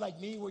ever been like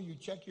me where you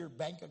check your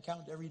bank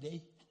account every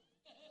day?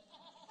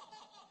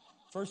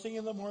 First thing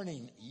in the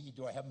morning,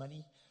 do I have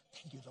money?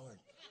 Thank you, Lord.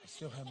 I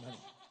still have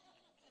money.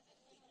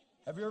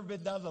 Have you ever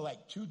been down to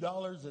like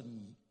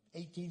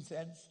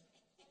 $2.18?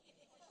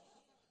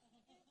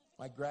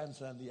 My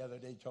grandson the other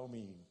day told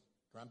me,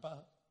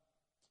 Grandpa,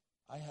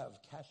 I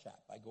have Cash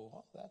App. I go,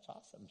 oh, that's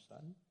awesome,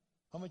 son.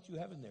 How much you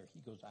have in there?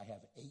 He goes, I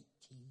have 18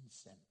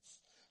 cents.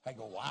 I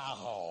go,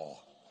 wow,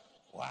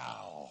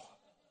 wow.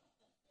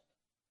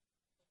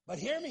 But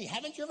hear me,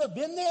 haven't you ever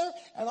been there?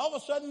 And all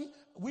of a sudden,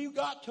 we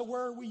got to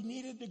where we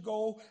needed to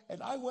go,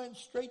 and I went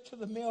straight to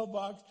the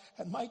mailbox,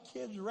 and my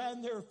kids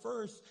ran there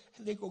first,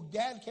 and they go,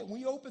 Dad, can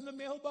we open the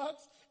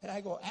mailbox? And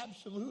I go,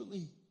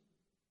 absolutely.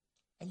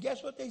 And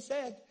guess what they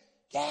said?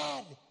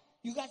 Dad,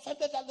 you got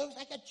something that looks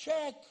like a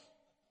check.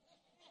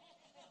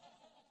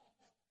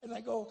 And I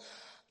go,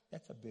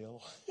 that's a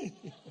bill.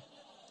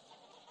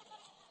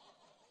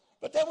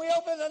 But then we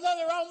opened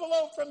another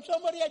envelope from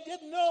somebody I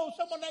didn't know,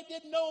 someone I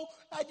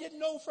didn't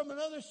know from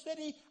another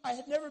city I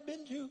had never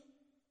been to.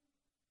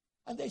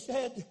 And they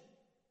said,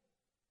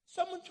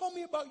 someone told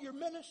me about your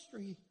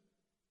ministry.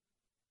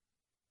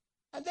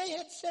 And they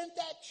had sent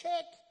that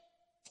check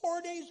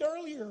 4 days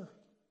earlier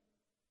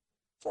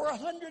for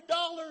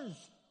 $100.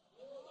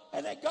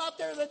 And it got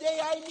there the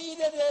day I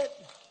needed it.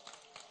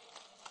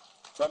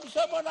 From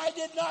someone I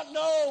did not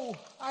know,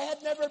 I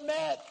had never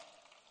met.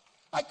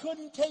 I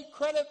couldn't take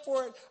credit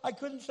for it. I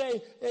couldn't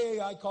say, hey,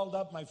 I called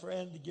up my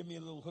friend to give me a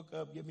little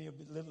hookup, give me a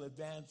little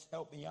advance,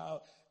 help me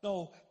out.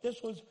 No,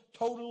 this was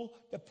total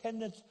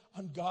dependence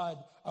on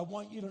God. I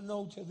want you to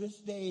know to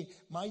this day,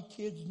 my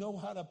kids know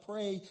how to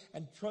pray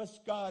and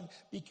trust God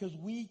because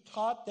we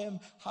taught them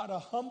how to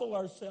humble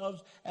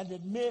ourselves and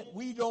admit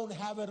we don't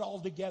have it all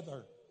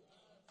together.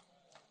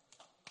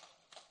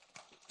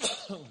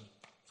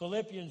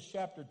 Philippians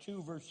chapter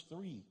 2, verse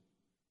 3.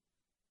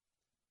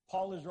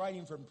 Paul is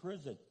writing from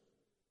prison.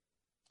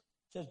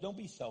 It says, don't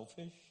be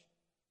selfish.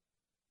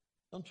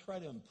 Don't try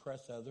to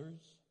impress others.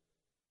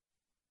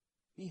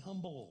 Be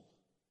humble,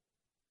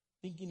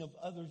 thinking of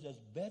others as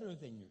better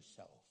than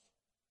yourself.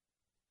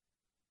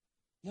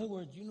 In other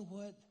words, you know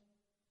what?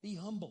 Be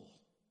humble.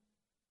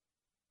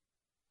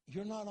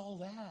 You're not all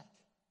that.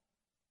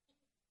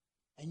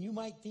 And you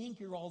might think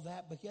you're all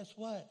that, but guess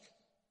what?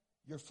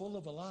 You're full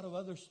of a lot of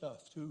other stuff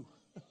too.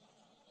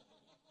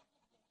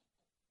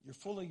 You're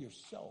full of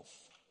yourself.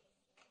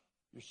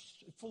 You're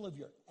full of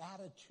your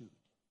attitude.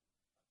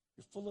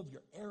 You're full of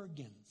your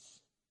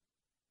arrogance.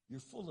 You're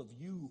full of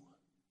you.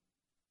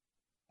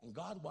 And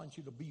God wants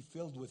you to be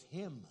filled with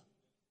Him.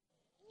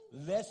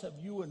 Less of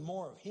you and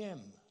more of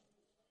Him.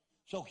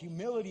 So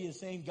humility is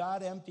saying,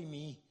 God, empty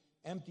me,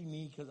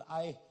 because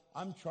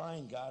I'm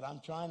trying, God.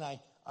 I'm trying. I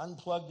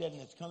unplugged it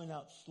and it's coming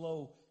out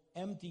slow.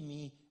 Empty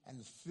me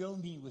and fill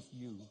me with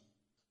you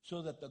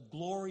so that the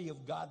glory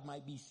of God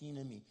might be seen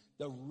in me.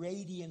 The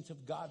radiance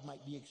of God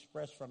might be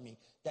expressed from me.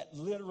 That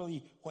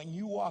literally, when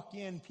you walk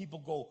in, people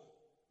go,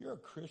 you're a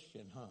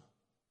Christian, huh?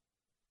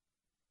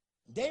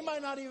 They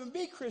might not even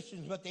be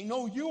Christians, but they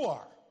know you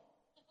are.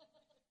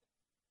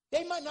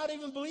 They might not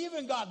even believe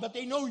in God, but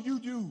they know you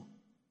do.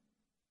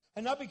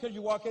 And not because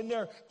you walk in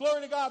there,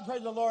 glory to God,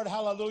 praise the Lord,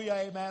 hallelujah,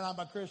 amen, I'm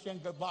a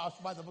Christian,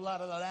 washed by the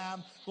blood of the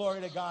Lamb,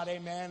 glory to God,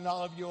 amen. And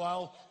all of you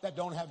all that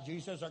don't have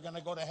Jesus are going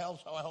to go to hell,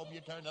 so I hope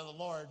you turn to the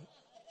Lord.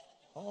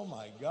 Oh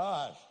my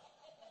gosh.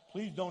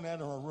 Please don't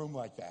enter a room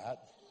like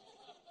that.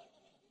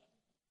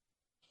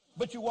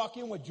 But you walk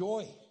in with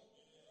joy.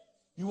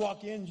 You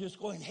walk in just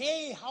going,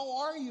 hey,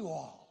 how are you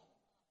all?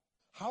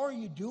 How are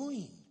you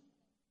doing?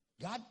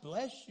 God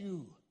bless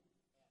you.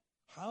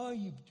 How are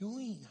you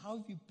doing? How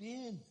have you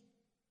been?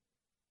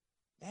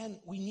 Man,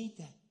 we need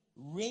to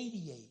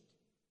radiate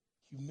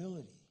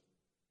humility.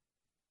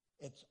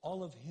 It's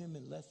all of him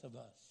and less of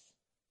us.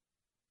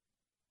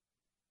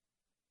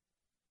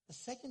 The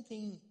second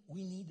thing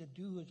we need to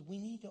do is we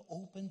need to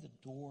open the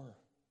door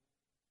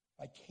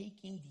by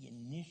taking the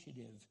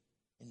initiative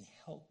and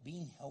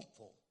being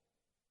helpful.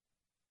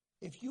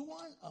 If you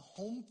want a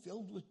home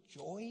filled with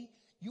joy,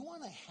 you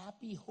want a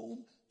happy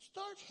home,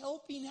 start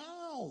helping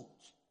out.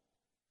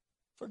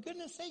 For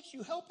goodness sakes,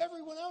 you help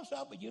everyone else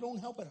out, but you don't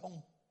help at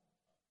home.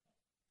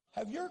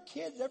 Have your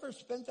kids ever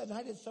spent the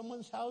night at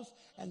someone's house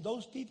and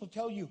those people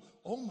tell you,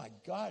 oh my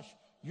gosh,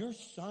 your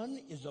son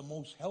is the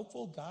most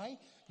helpful guy.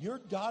 Your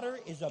daughter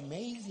is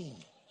amazing.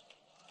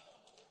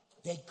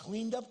 They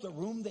cleaned up the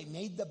room. They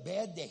made the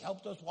bed. They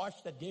helped us wash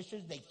the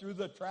dishes. They threw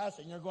the trash.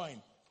 And you're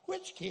going,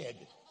 which kid?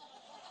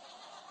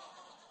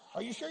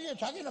 Are you sure you're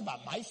talking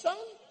about my son?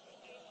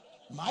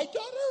 My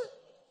daughter?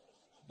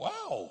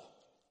 Wow.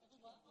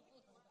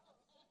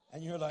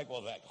 And you're like,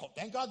 well,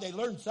 thank God they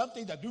learned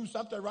something to do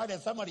something right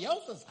at somebody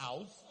else's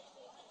house.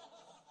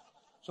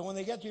 So when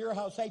they get to your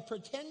house, say,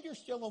 pretend you're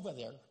still over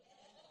there.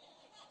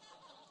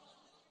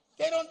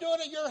 They don't do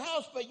it at your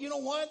house, but you know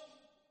what?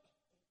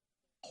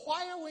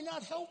 Why are we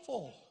not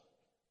helpful?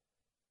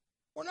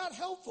 We're not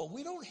helpful.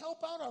 We don't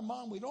help out our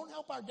mom. We don't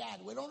help our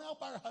dad. We don't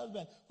help our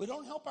husband. We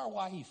don't help our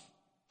wife.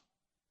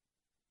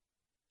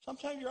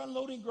 Sometimes you're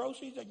unloading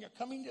groceries and you're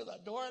coming to the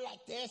door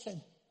like this,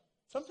 and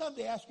sometimes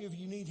they ask you if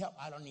you need help.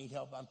 I don't need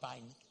help. I'm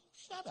fine.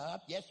 Shut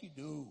up. Yes, you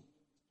do.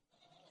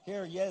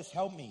 Here, yes,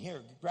 help me.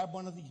 Here, grab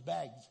one of these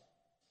bags.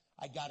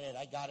 I got it.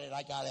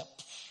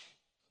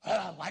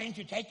 Why didn't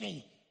you take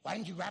me? Why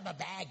didn't you grab a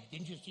bag?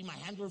 Didn't you see my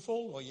hands were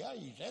full? Well, yeah,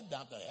 you said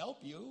not to help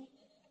you.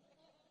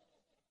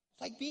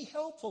 It's like, be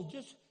helpful.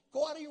 Just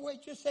go out of your way.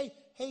 Just say,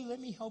 hey,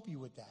 let me help you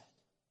with that.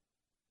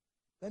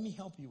 Let me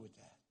help you with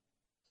that.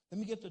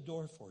 Let me get the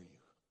door for you.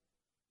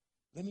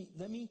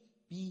 Let me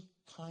be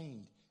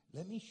kind.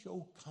 Let me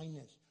show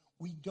kindness.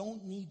 We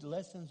don't need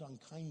lessons on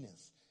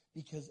kindness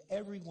because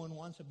everyone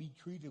wants to be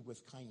treated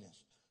with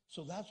kindness.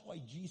 So that's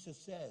why Jesus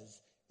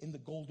says in the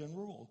golden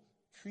rule,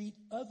 treat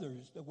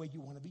others the way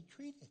you want to be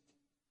treated.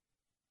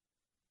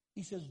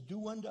 He says,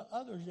 do unto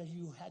others as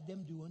you had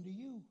them do unto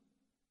you.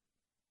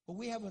 But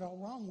we have it all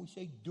wrong. We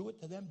say, do it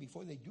to them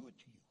before they do it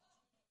to you.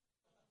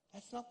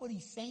 That's not what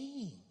he's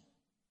saying.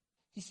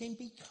 He's saying,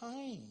 be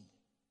kind.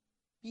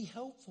 Be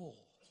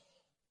helpful.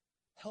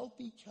 Help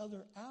each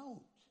other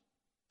out.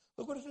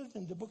 Look what it says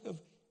in the book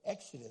of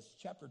Exodus,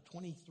 chapter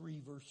 23,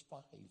 verse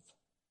 5.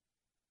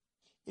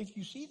 If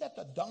you see that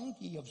the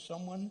donkey of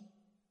someone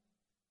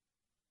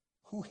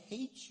who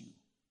hates you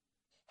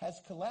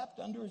has collapsed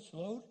under its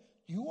load,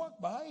 do you walk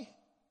by?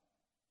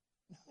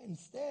 No,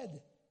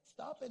 instead,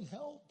 stop and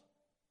help.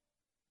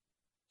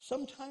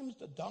 Sometimes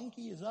the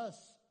donkey is us.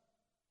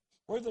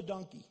 We're the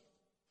donkey.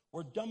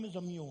 We're dumb as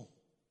a mule.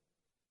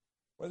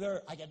 We're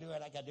there, I can do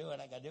it.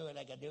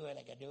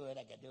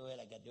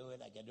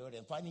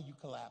 And finally you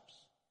collapse.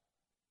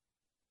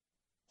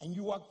 And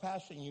you walk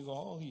past and you go,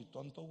 oh, you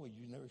tonto, well,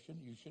 you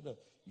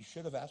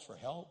should have asked for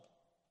help.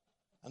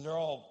 And they're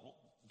all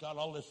got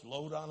all this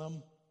load on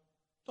them.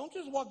 Don't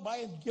just walk by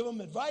and give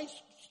them advice.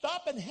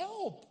 Stop and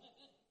help.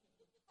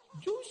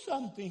 Do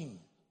something.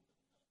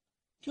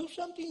 Do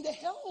something to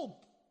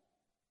help.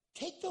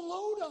 Take the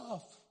load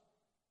off.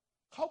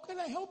 How can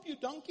I help you,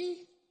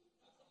 donkey?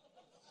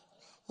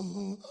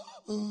 I'm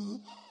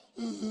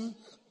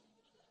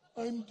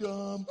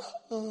dumb.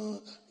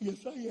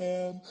 Yes, I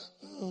am.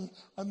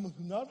 I'm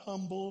not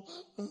humble.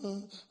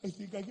 I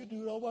think I could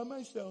do it all by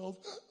myself.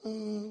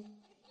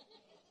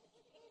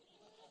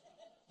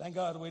 Thank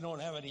God we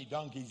don't have any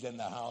donkeys in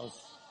the house.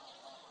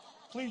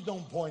 Please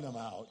don't point them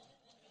out.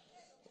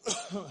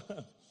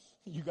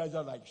 You guys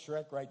are like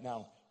Shrek right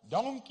now.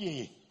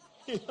 Donkey.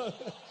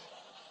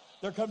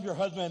 There comes your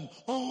husband.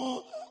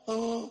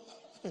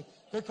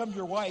 Here comes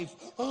your wife.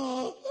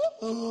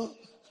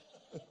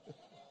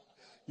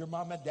 Your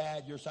mom and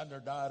dad, your son or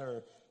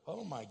daughter.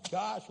 Oh my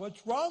gosh,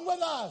 what's wrong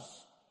with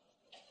us?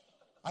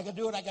 I can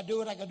do it. I can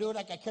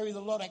carry the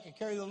load.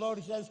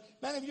 He says,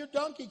 man, if your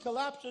donkey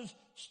collapses,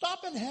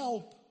 stop and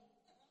help.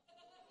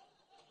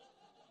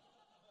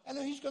 And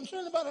if he's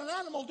concerned about an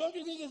animal, don't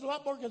you think he's a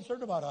lot more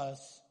concerned about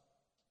us?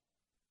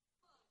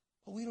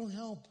 But we don't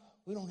help.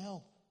 We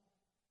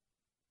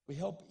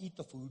help eat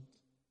the food.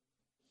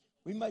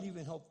 We might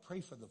even help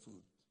pray for the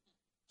food.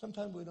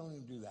 Sometimes we don't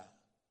even do that.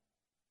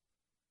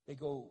 They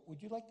go,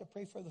 would you like to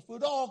pray for the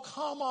food? Oh,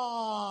 come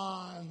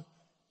on.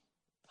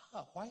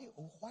 God, why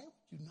would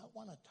you not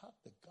want to talk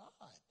to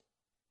God?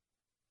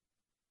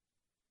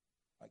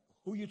 Like,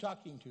 who are you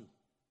talking to?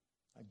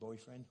 My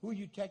boyfriend. Who are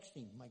you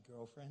texting? My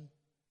girlfriend.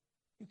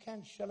 You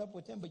can't shut up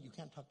with them, but you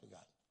can't talk to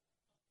God.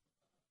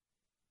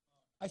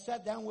 I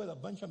sat down with a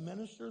bunch of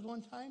ministers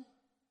one time,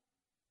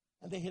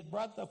 and they had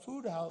brought the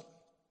food out,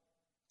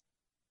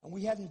 and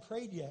we hadn't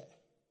prayed yet.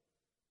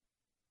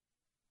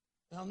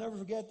 And I'll never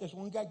forget, this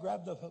one guy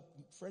grabbed the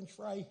French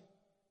fry,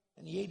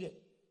 and he ate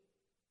it.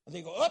 And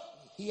they go, oh,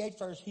 he ate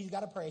first. He's got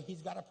to pray.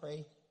 He's got to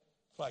pray.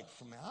 It's like,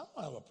 man, I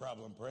don't have a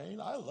problem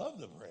praying. I love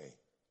to pray.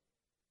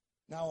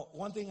 Now,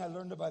 one thing I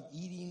learned about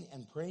eating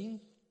and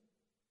praying,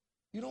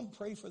 you don't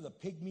pray for the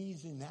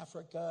pygmies in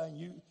Africa, and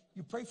you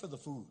pray for the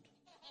food.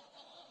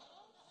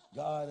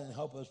 God, and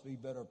help us be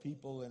better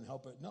people, and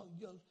help it. No,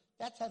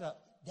 that's at a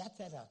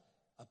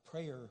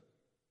prayer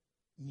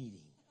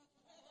meeting.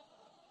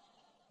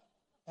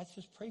 That's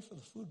just pray for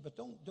the food, but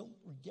don't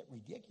get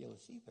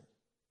ridiculous either.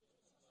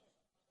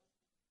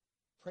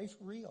 Pray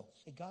for real.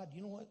 Say, God,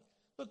 you know what?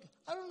 Look,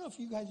 I don't know if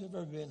you guys have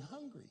ever been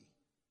hungry.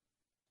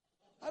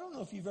 I don't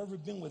know if you've ever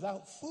been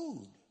without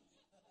food.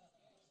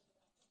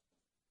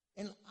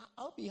 And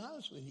I'll be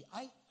honest with you.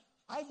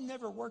 I've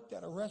never worked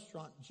at a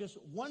restaurant. Just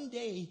one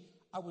day,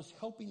 I was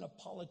helping a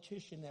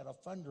politician at a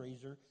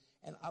fundraiser,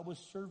 and I was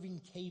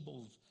serving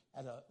tables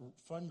at a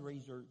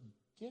fundraiser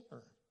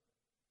dinner.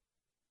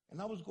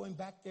 And I was going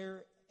back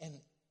there, and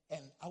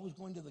I was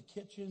going to the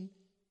kitchen,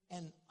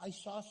 and I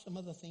saw some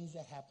of the things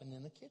that happened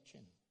in the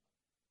kitchen.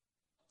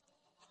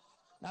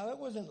 Now, it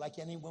wasn't like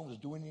anyone was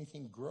doing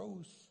anything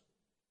gross.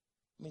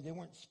 I mean, they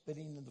weren't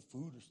spitting in the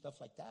food or stuff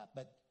like that,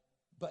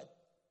 but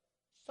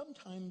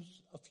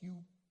sometimes a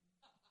few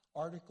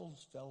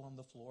articles fell on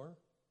the floor,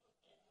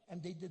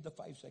 and they did the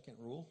 5-second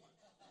rule.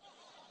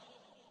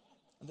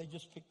 And they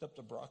just picked up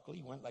the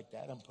broccoli, went like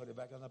that, and put it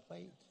back on the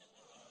plate.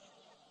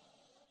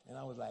 And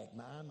I was like,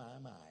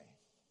 my.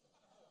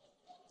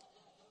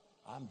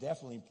 I'm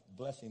definitely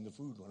blessing the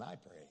food when I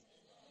pray.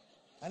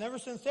 And ever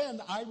since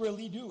then, I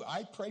really do.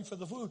 I pray for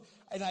the food.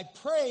 And I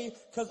pray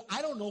because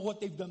I don't know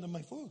what they've done to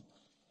my food.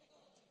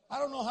 I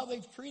don't know how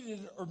they've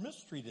treated it or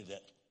mistreated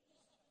it.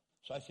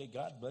 So I say,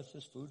 God, bless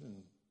this food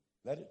and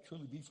let it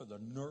truly be for the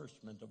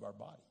nourishment of our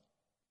body.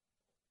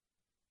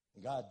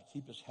 And God,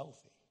 keep us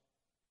healthy.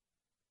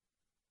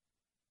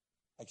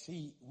 Like,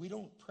 see, we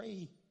don't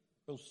pray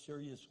real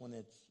serious when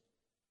it's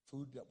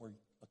food that we're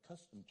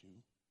accustomed to.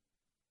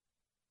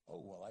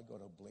 Oh, well, I go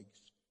to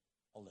Blake's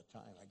all the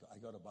time. I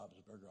go to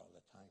Bob's Burger all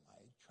the time.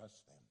 I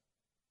trust them.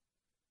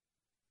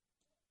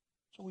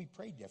 So we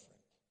pray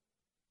different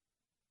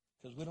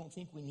because we don't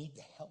think we need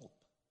the help.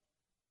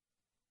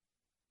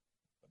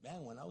 But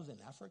man, when I was in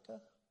Africa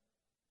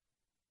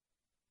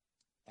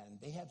and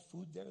they had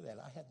food there that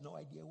I had no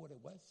idea what it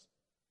was,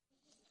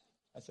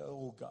 I said,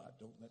 oh, God,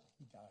 don't let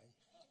me die.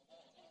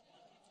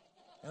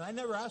 And I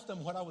never asked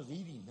them what I was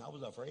eating. I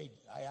was afraid.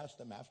 I asked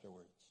them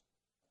afterwards.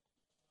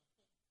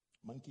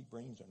 Monkey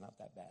brains are not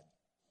that bad.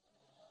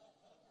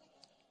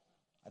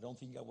 I don't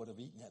think I would have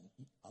eaten that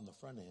on the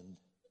front end.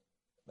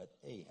 But,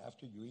 hey,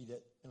 after you eat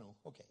it,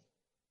 okay.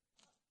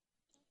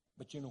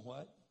 But you know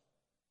what?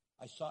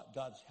 I sought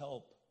God's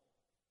help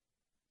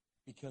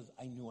because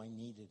I knew I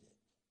needed it.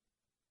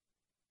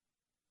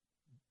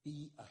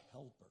 Be a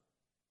helper.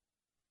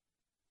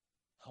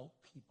 Help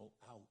people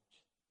out.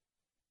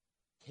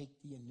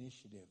 Take the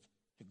initiative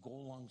to go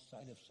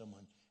alongside of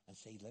someone and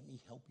say, let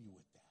me help you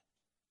with that.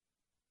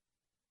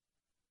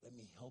 Let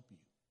me help you.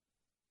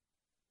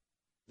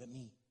 Let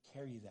me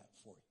carry that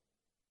for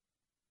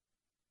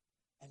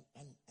you.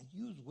 And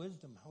use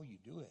wisdom how you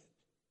do it.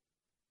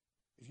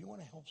 If you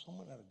want to help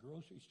someone at a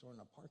grocery store in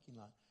a parking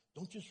lot,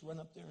 don't just run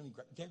up there and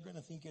they're going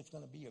to think it's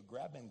going to be a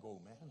grab and go,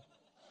 man.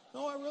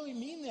 No, I really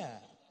mean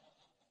that.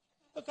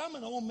 Look, I'm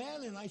an old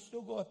man and I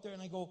still go up there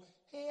and I go,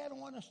 hey, I don't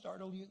want to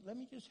startle you. Let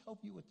me just help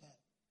you with that.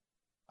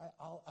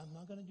 I'm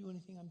not going to do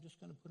anything. I'm just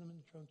going to put them in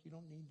the trunk. You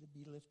don't need to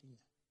be lifting that.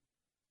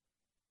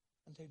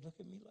 And they look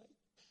at me like,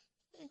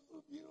 I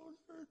hope you don't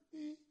hurt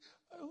me.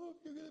 I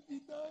hope you're going to be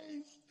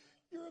nice.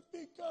 You're a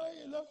big guy,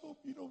 and I hope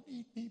you don't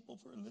eat people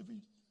for a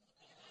living.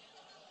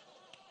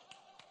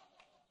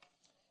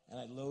 And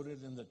I load it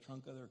in the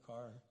trunk of their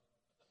car,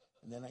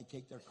 and then I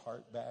take their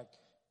cart back.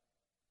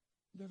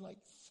 They're like,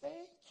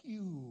 thank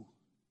you.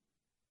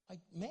 Like,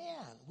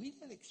 man, we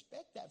didn't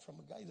expect that from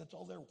a guy that's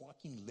all there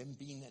walking,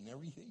 limping, and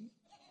everything.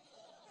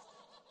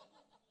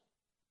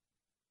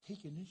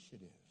 Take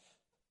initiative.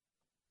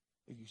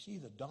 If you see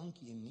the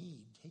donkey in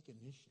need, take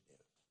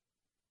initiative.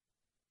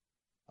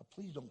 Now,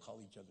 please don't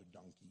call each other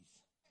donkeys.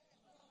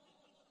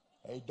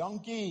 Hey,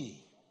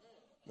 donkey,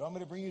 you want me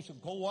to bring you some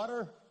cold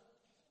water?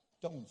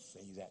 Don't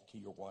say that to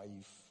your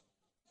wife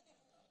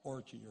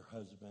or to your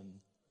husband.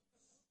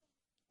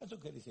 That's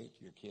okay to say it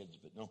to your kids,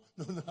 but no,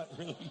 not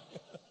really.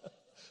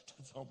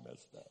 That's all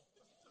messed up.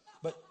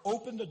 But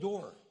open the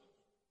door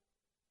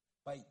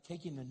by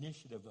taking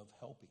initiative of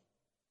helping.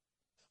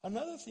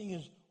 Another thing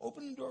is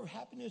open the door of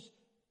happiness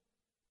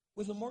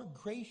with a more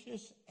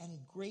gracious and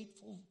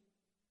grateful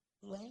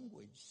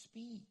language,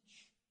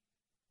 speech.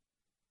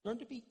 Learn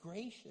to be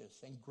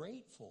gracious and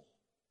grateful.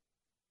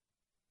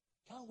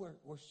 God,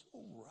 we're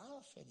so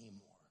rough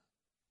anymore.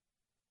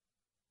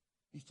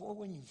 Before,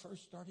 when you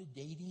first started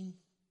dating,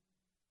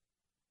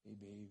 hey,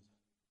 babe,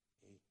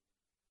 hey,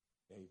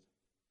 babe,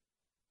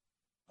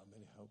 I'm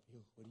going to help you.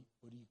 What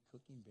are you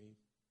cooking, babe?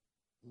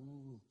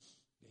 Ooh,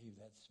 babe,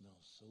 that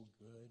smells so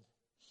good.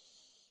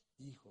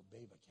 Hijo,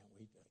 babe, I can't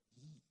wait to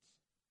eat.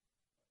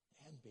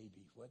 And,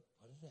 baby, what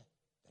is that?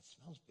 That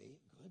smells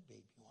good,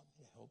 babe. You want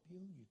me to help you?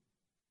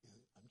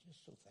 I'm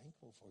just so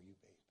thankful for you,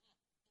 babe.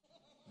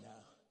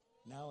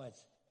 Now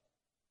it's,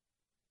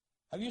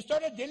 have you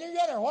started dinner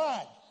yet or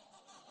what?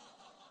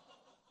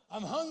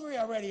 I'm hungry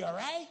already, all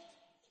right?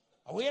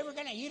 Are we ever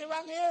going to eat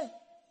around here?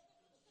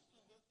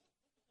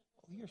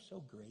 Oh, you're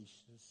so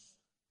gracious.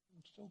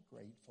 I'm so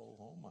grateful.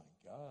 Oh, my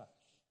gosh.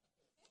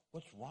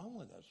 What's wrong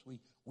with us?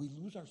 We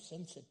lose our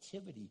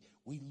sensitivity.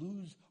 We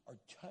lose our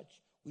touch.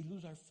 We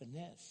lose our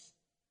finesse.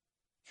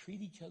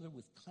 Treat each other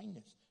with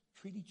kindness.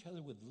 Treat each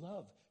other with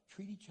love.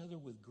 Treat each other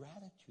with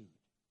gratitude.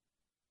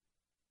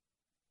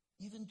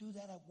 Even do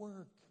that at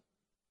work.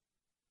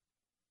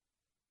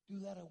 Do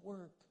that at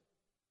work.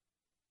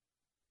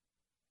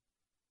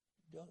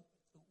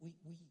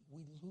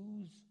 We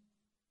lose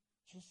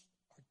just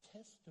our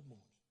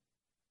testimony.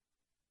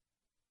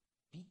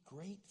 Be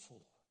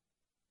grateful.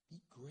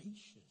 Be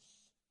gracious.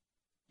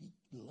 Be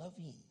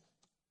loving.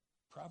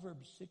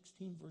 Proverbs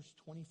 16, verse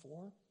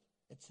 24,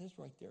 it says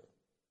right there,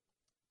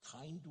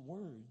 kind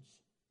words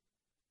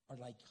are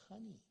like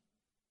honey,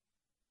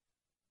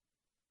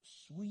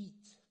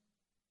 sweet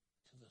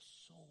to the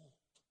soul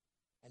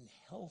and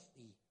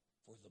healthy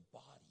for the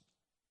body.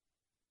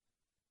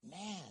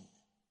 Man,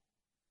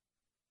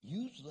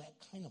 use that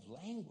kind of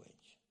language.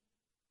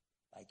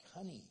 Like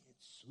honey,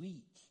 it's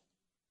sweet.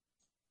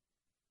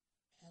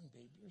 Man,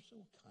 babe, you're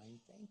so kind.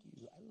 Thank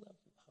you. I love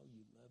how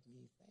you love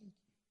me. Thank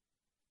you.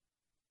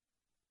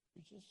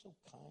 You're just so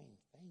kind.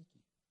 Thank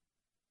you.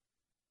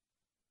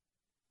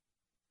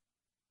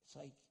 It's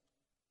like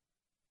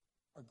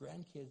our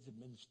grandkids have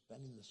been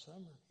spending the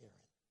summer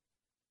here.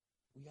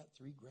 We got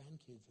 3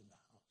 grandkids in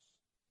the house.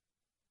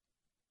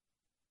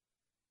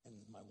 And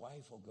my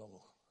wife will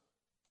go,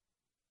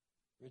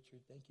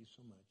 Richard, thank you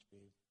so much,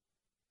 babe.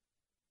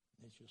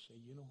 And then she'll say,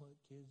 you know what,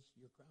 kids?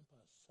 Your grandpa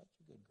is such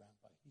a good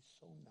grandpa. He's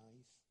so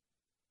nice.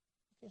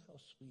 Look at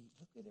how sweet.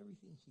 Look at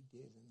everything he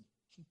did. And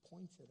she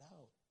points it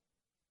out.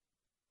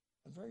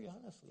 And very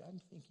honestly, I'm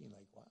thinking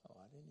like, wow,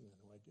 I didn't even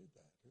know I did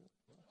that.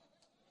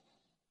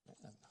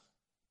 Man,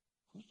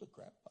 who's the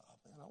grandpa?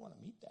 Man, I want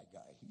to meet that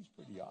guy. He's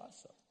pretty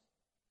awesome.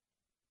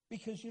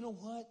 Because you know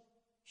what?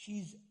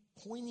 She's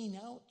pointing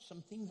out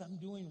some things I'm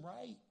doing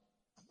right.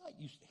 I'm not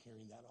used to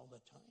hearing that all the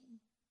time.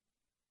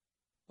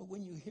 But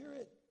when you hear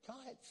it,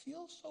 God, it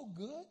feels so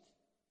good.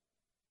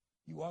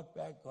 You walk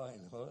back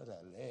going,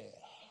 orale.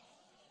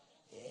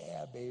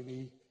 Yeah,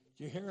 baby.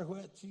 Did you hear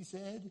what she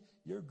said?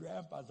 Your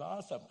grandpa's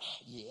awesome.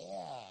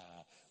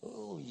 Yeah.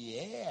 Oh,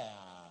 yeah.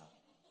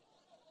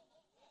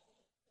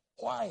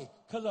 Why?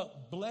 Because a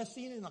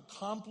blessing and a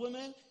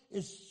compliment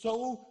is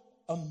so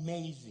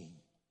amazing.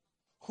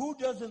 Who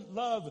doesn't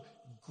love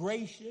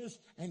gracious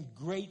and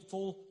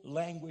grateful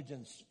language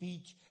and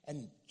speech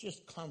and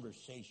just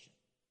conversation?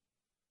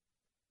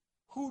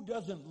 Who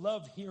doesn't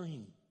love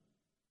hearing?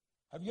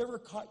 Have you ever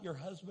caught your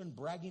husband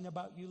bragging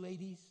about you,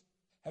 ladies?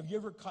 Have you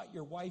ever caught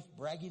your wife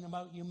bragging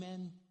about you,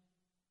 men?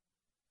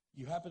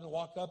 You happen to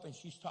walk up and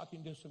she's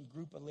talking to some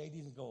group of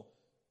ladies and go,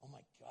 oh my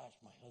gosh,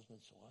 my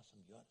husband's so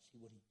awesome. You ought to see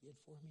what he did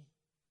for me.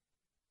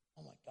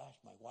 Oh my gosh,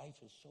 my wife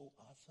is so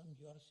awesome.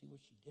 You ought to see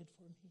what she did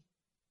for me.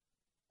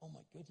 Oh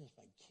my goodness,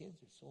 my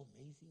kids are so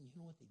amazing. You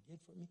know what they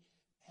did for me?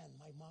 Man,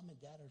 my mom and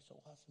dad are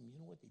so awesome. You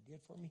know what they did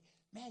for me?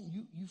 Man,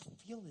 you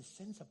feel this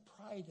sense of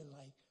pride and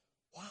like,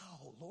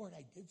 wow, Lord,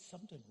 I did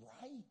something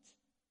right.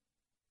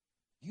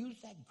 Use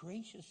that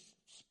gracious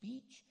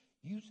speech.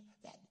 Use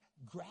that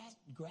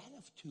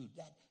gratitude,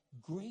 that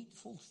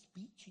grateful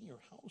speech in your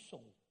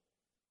household.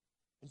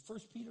 In 1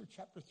 Peter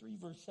chapter 3,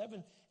 verse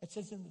 7, it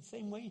says, in the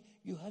same way,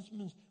 you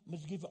husbands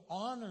must give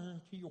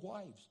honor to your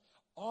wives.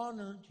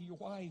 Honor to your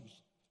wives.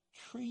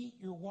 Treat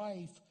your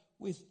wife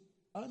with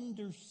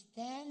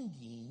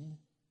understanding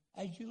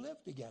as you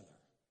live together.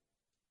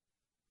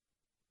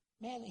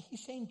 Man,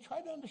 he's saying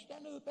try to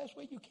understand her the best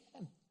way you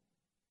can.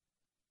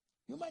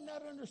 You might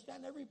not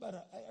understand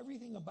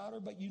everything about her,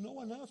 but you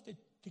know enough to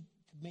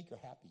make her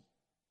happy.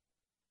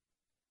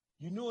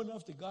 You know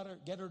enough to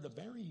get her to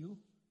marry you.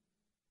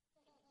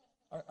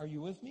 Are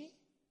you with me?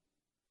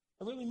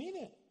 I really mean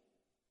it.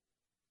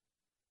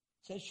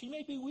 It says she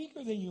may be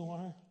weaker than you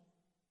are,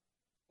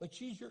 but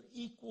she's your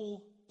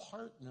equal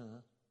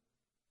partner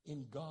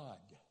in God.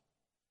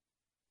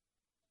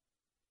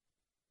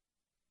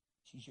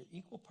 She's your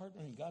equal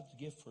partner in God's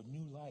gift for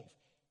new life.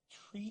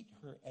 Treat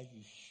her as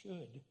you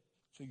should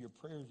so your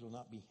prayers will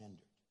not be hindered.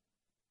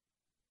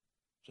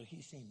 So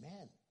he's saying,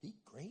 man, be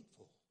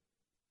grateful.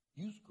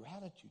 Use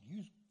gratitude.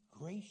 Use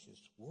gracious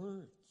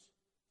words.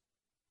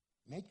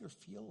 Make her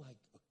feel like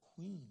a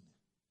queen.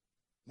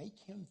 Make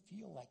him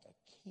feel like a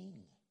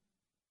king.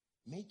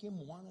 Make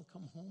him want to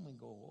come home and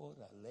go,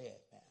 orale,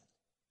 man.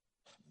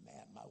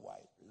 Man, my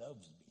wife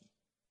loves me.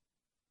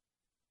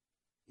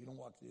 You don't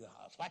walk through the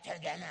house. What's her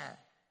dinner?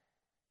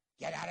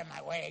 Get out of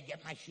my way.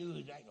 Get my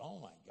shoes. Like, oh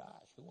my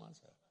gosh, who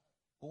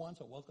wants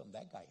to welcome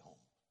that guy home?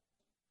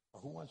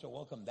 Or who wants to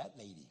welcome that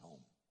lady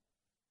home?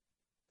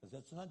 Because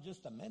it's not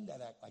just the men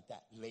that act like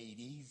that,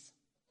 ladies.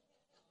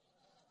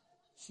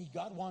 See,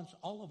 God wants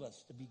all of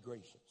us to be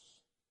gracious.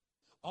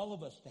 All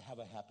of us to have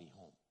a happy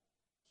home.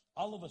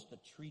 All of us to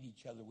treat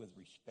each other with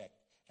respect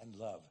and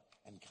love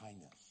and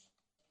kindness.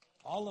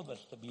 All of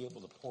us to be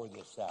able to pour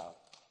this out.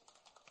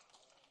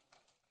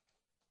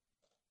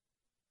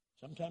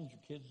 Sometimes your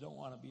kids don't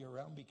want to be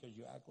around because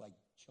you act like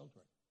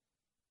children.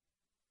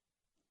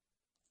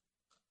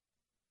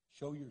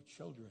 Show your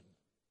children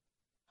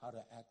how to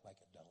act like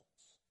adults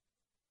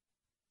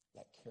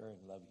that care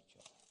and love each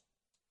other.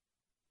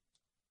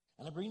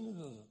 And I bring you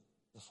to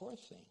the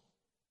fourth thing.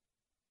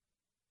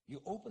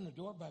 You open the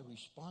door by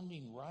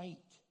responding right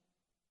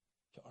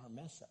to our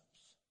mess-ups.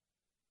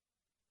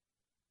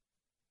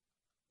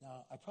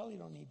 Now, I probably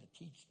don't need to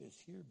teach this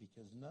here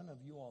because none of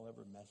you all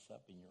ever mess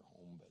up in your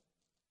home, but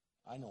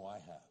I know I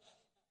have.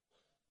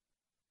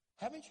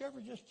 Haven't you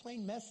ever just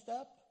plain messed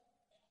up?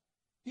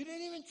 You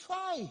didn't even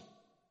try.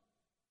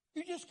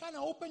 You just kind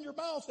of opened your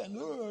mouth and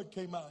it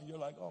came out and you're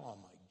like, oh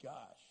my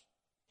gosh,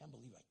 can't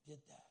believe I did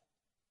that.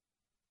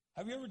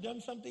 Have you ever done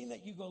something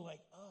that you go like,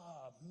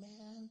 oh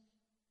man,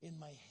 in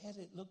my head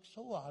it looked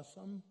so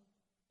awesome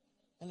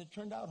and it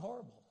turned out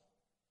horrible?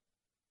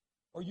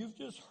 Or you've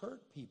just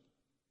hurt people.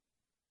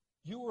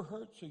 You were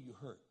hurt, so you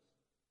hurt.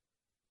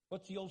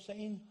 What's the old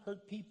saying?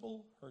 Hurt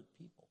people, hurt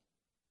people.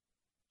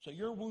 So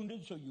you're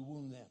wounded, so you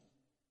wound them.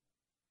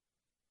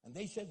 And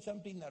they said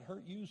something that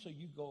hurt you, so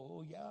you go,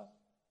 oh yeah,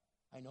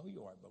 I know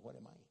you are, but what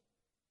am I?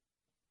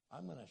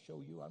 I'm going to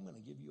show you, I'm going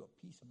to give you a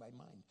piece of my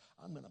mind.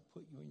 I'm going to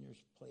put you in your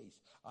place.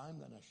 I'm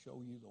going to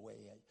show you the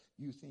way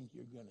you think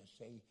you're going to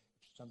say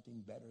something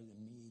better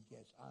than me.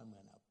 Guess I'm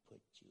going to put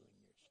you in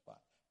your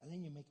spot. And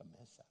then you make a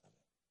mess out of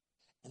it.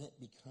 And it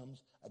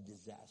becomes a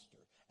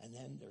disaster. And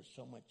then there's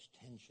so much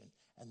tension.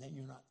 And then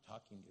you're not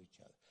talking to each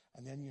other.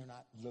 And then you're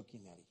not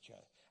looking at each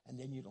other. And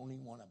then you don't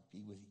even want to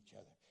be with each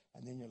other.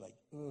 And then you're like,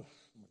 ugh,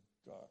 my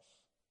gosh.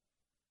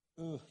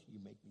 Ugh, you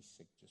make me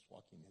sick just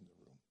walking in the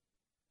room.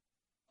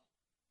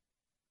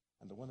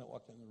 And the one that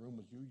walked in the room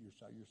was you. You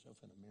saw yourself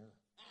in a mirror.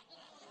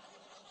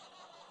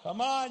 Come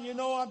on, you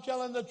know I'm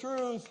telling the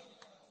truth.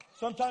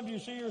 Sometimes you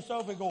see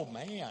yourself and go,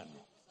 man,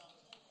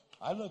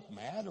 I look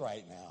mad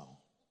right now.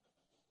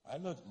 I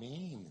look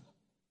mean.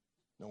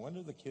 No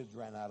wonder the kids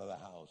ran out of the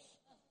house.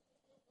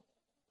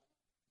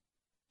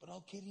 But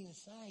all kidding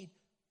aside,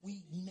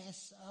 we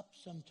mess up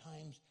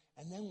sometimes,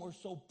 and then we're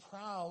so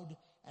proud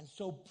and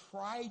so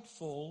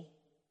prideful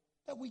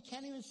that we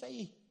can't even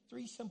say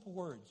 3 simple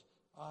words.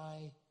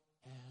 I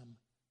am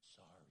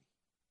sorry.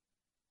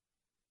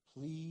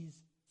 Please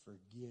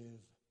forgive.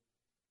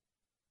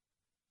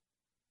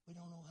 We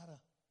don't know how to.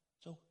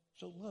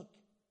 So look,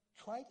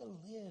 try to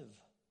live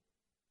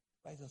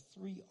by the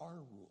 3R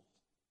rule.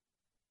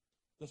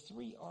 The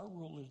 3R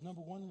rule is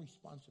number 1,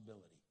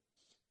 responsibility.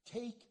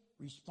 Take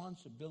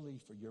responsibility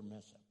for your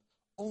mess up.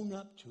 Own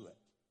up to it.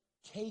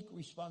 Take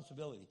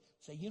responsibility.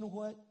 Say, you know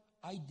what?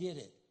 I did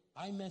it.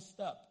 I messed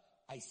up.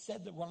 I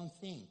said the wrong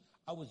thing.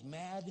 I was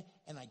mad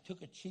and I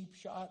took a cheap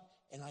shot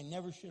and I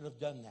never should have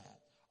done that.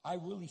 I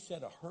really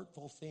said a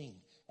hurtful thing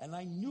and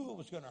I knew it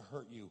was going to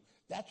hurt you.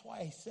 That's why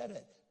I said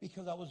it,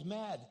 because I was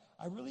mad.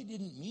 I really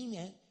didn't mean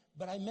it,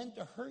 but I meant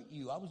to hurt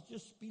you. I was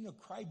just being a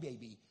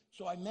crybaby.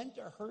 So I meant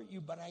to hurt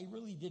you, but I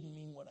really didn't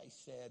mean what I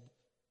said.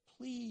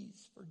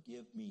 Please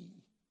forgive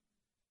me.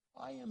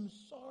 I am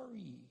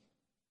sorry.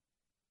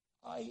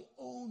 I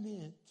own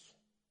it.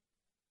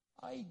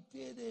 I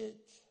did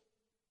it.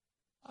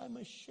 I'm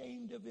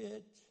ashamed of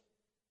it.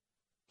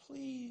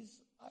 Please,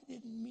 I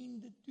didn't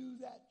mean to do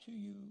that to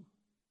you.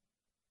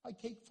 I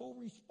take full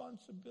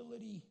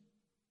responsibility.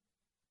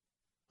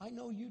 I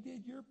know you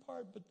did your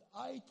part, but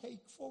I take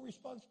full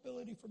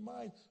responsibility for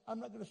mine. I'm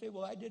not going to say,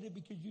 well, I did it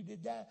because you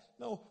did that.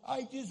 No,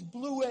 I just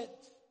blew it.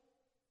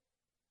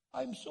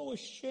 I'm so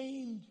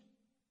ashamed.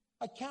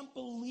 I can't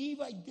believe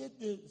I did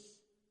this.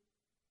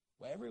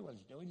 Well,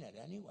 everyone's doing it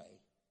anyway.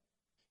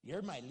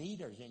 You're my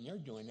leaders and you're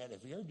doing it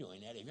if you're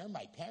doing it. If you're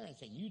my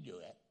parents and you do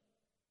it.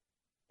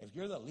 If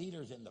you're the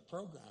leaders in the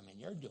program and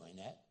you're doing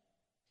it.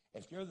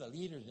 If you're the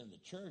leaders in the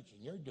church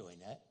and you're doing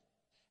it.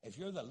 If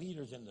you're the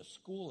leaders in the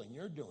school and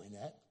you're doing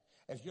it.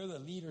 If you're the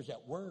leaders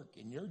at work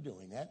and you're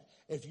doing it.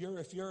 If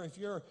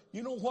you're,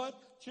 you know what?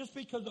 Just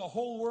because the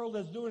whole world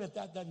is doing it,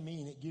 that doesn't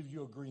mean it gives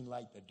you a green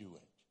light to do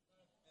it.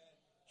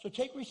 So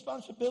take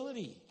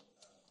responsibility.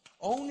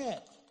 Own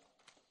it.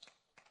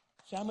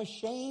 Say, I'm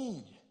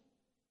ashamed.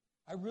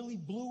 I really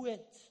blew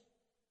it.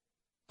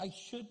 I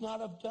should not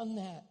have done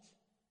that.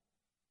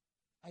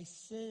 I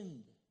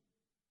sinned.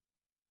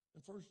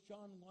 In 1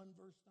 John 1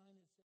 verse 9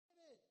 it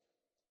said it.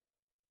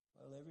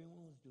 Well,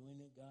 everyone was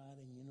doing it, God,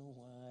 and you know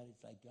what?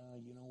 It's like,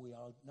 God, you know, we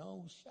all,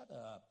 no, shut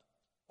up.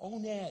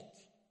 Own it.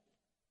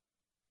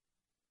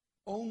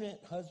 Own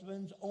it,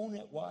 husbands. Own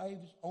it,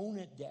 wives. Own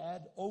it,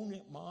 dad. Own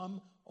it,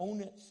 mom.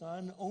 Own it,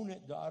 son. Own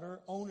it,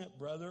 daughter. Own it,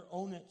 brother.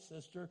 Own it,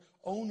 sister.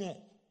 Own it.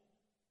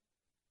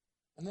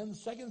 And then the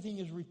second thing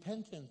is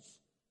repentance.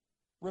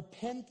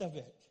 Repent of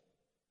it.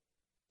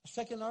 The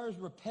second R is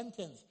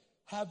repentance.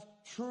 Have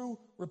true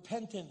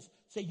repentance.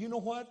 Say, you know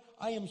what?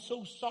 I am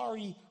so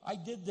sorry I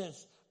did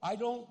this. I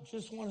don't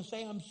just want to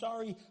say I'm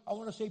sorry. I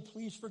want to say,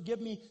 please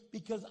forgive me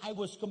because I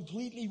was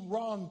completely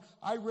wrong.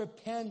 I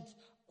repent.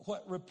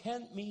 What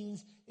repent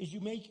means is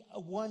you make a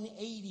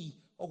 180.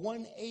 A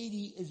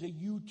 180 is a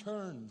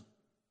U-turn.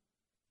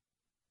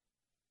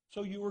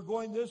 So you were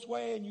going this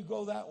way and you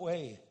go that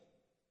way.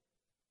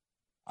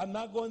 I'm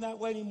not going that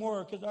way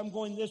anymore because I'm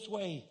going this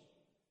way.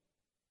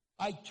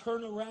 I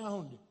turn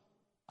around.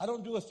 I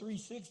don't do a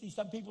 360.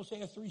 Some people say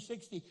a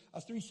 360.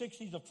 A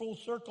 360 is a full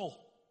circle.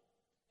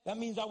 That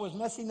means I was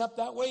messing up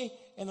that way,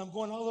 and I'm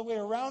going all the way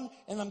around,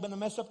 and I'm going to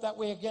mess up that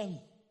way again.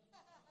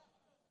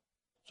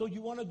 So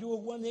you want to do a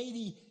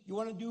 180. You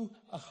want to do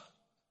a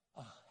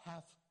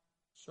half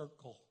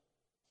circle,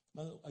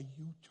 a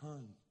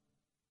U-turn.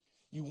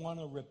 You want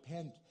to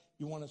repent.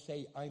 You want to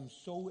say, I'm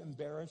so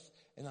embarrassed,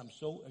 and I'm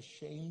so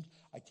ashamed.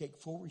 I take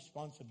full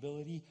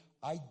responsibility.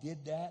 I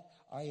did that.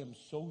 I am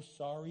so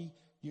sorry.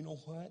 You know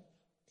what?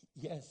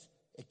 Yes,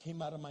 it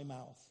came out of my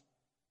mouth.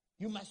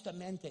 You must have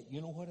meant it.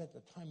 You know what? At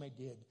the time I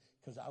did,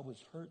 because I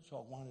was hurt, so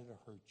I wanted to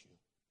hurt you.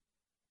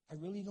 I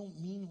really don't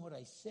mean what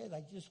I said.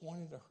 I just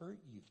wanted to hurt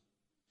you.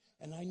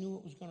 And I knew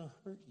it was going to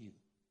hurt you.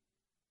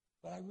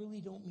 But I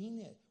really don't mean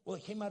it. Well,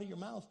 it came out of your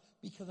mouth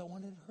because I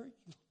wanted to hurt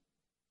you.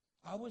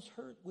 I was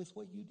hurt with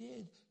what you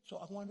did, so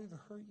I wanted to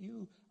hurt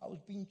you. I was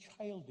being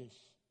childish.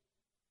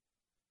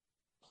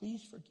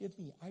 Please forgive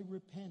me. I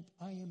repent.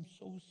 I am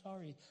so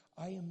sorry.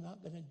 I am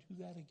not going to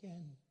do that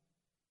again.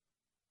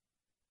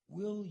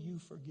 Will you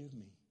forgive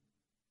me?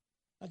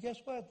 Now, guess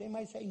what? They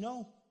might say,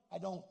 no, I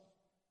don't.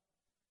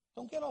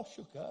 Don't get all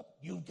shook up.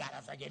 You got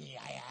to forgive me.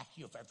 I asked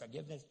you for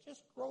forgiveness.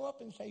 Just grow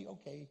up and say,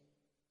 okay,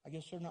 I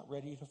guess they're not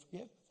ready to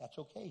forgive. That's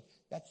okay.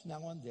 That's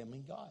now on them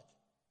and God.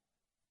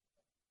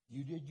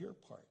 You did your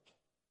part.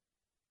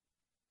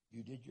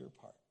 You did your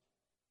part.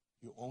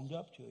 You owned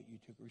up to it. You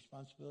took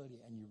responsibility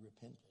and you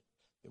repented.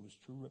 It was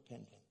true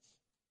repentance.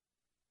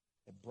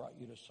 It brought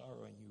you to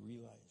sorrow and you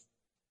realized,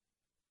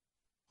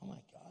 oh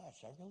my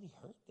gosh, I really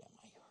hurt them.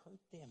 I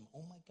hurt them.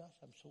 Oh my gosh,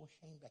 I'm so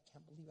ashamed. I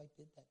can't believe I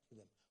did that to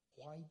them.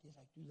 Why did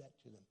I do that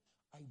to them?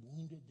 I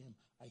wounded them.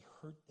 I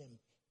hurt them.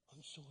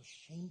 I'm so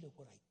ashamed of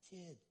what I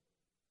did.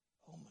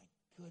 Oh my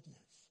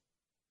goodness.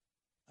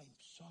 I'm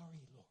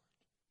sorry, Lord.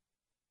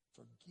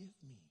 Forgive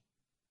me.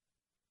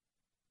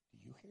 Do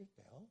you hear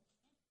bells?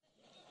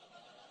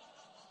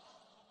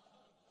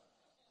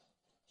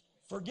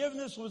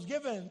 Forgiveness was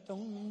given.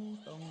 Dun,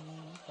 dun, dun,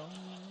 dun.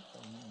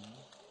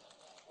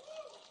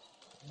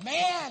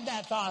 Man,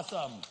 that's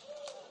awesome.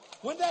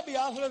 Wouldn't that be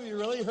awesome if you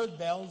really heard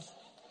bells?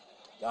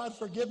 God,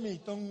 forgive me.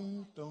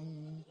 Dun,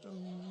 dun,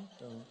 dun,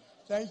 dun.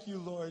 Thank you,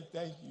 Lord.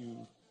 Thank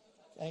you.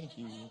 Thank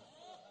you.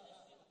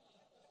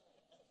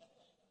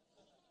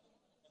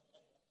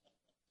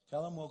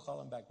 Tell him we'll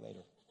call him back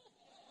later.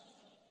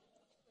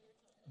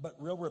 But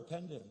real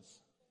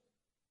repentance.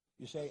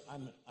 You say,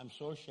 I'm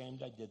so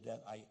ashamed I did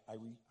that. I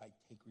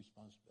take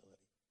responsibility.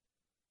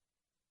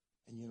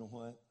 And you know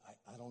what?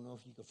 I don't know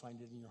if you can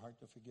find it in your heart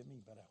to forgive me,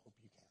 but I hope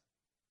you can.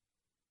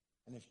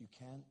 And if you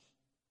can't,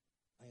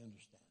 I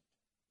understand.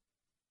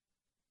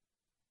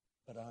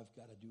 But I've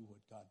got to do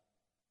what God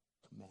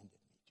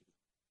commanded me to.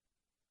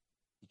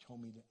 He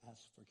told me to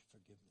ask for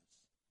forgiveness.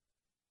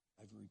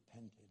 I've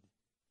repented.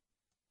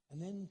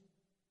 And then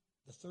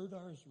the third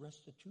R is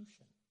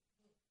restitution.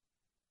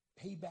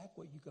 Pay back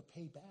what you could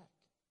pay back.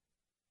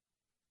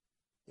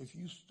 If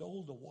you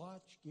stole the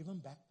watch, give him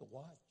back the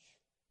watch.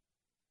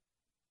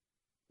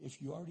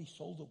 If you already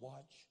sold the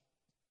watch,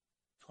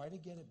 try to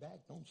get it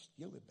back. Don't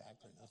steal it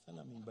back or nothing.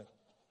 I mean,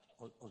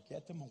 or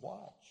get them a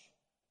watch.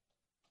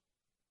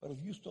 But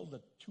if you stole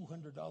the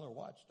 $200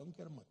 watch, don't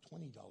get them a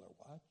 $20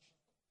 watch.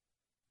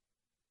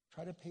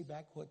 Try to pay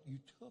back what you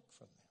took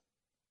from them.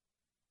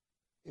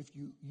 If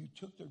you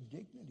took their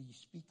dignity,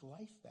 speak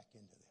life back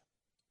into them.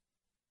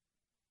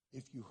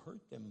 If you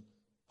hurt them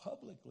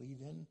publicly,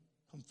 then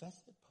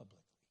confess it publicly.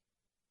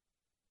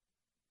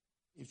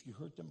 If you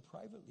hurt them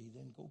privately,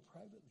 then go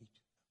privately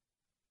to them.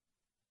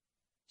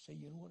 Say,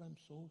 you know what, I'm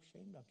so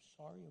ashamed. I'm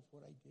sorry of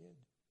what I did.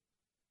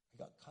 I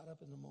got caught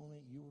up in the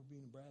moment. You were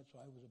being a brat, so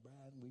I was a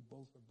brat, and we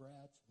both were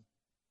brats. And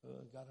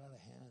it got out of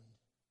hand.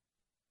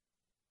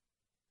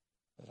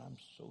 But I'm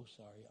so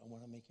sorry. I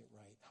want to make it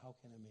right. How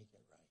can I make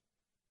it right?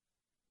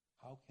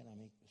 How can I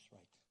make this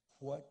right?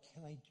 What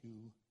can I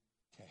do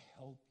to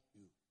help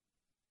you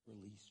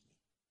release me?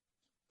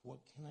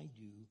 What can I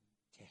do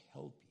to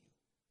help you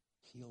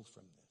heal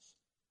from this?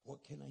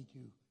 What can I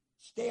do?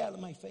 Stay out of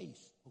my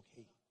face.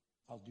 Okay,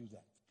 I'll do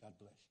that. God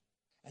bless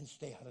you. And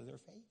stay out of their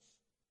face.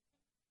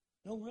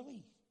 No,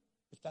 really.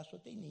 If that's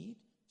what they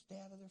need, stay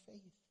out of their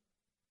face.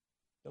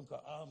 Don't go,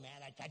 oh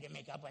man, I tried to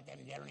make up with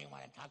them. They don't even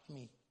want to talk to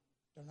me.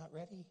 They're not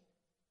ready.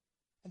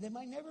 And they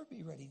might never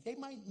be ready. They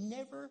might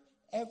never,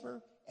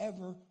 ever,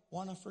 ever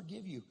want to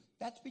forgive you.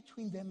 That's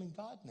between them and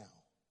God now.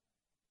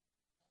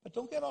 But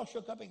don't get all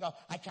shook up and go,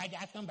 I tried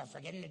to ask them to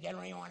forgive me. They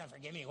don't even want to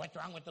forgive me. What's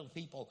wrong with those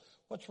people?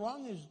 What's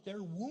wrong is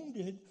they're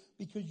wounded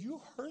because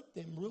you hurt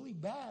them really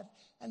bad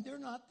and they're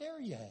not there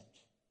yet.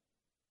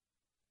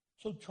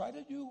 So try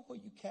to do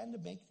what you can to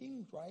make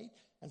things right.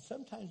 And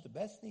sometimes the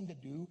best thing to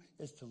do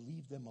is to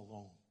leave them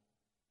alone.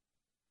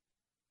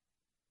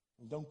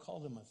 And don't call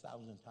them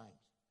 1,000 times.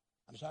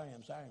 I'm sorry,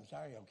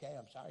 okay?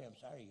 I'm sorry. I'm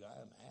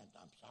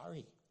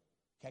sorry.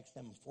 Text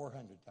them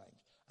 400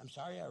 times. I'm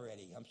sorry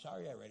already.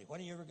 When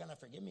are you ever going to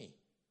forgive me?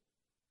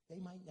 They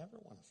might never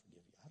want to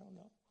forgive you. I don't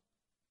know.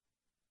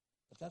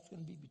 But that's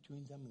going to be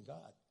between them and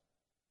God.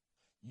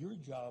 Your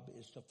job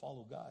is to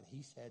follow God.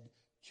 He said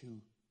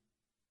to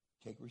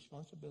take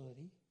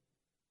responsibility,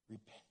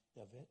 repent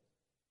of it,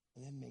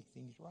 and then make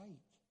things right.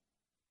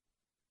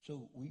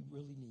 So we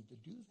really need to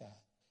do that.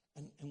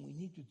 And we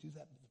need to do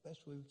that the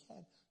best way we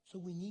can. So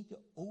we need to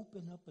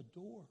open up a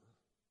door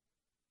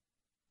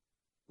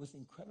with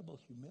incredible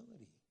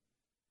humility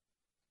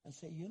and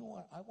say, you know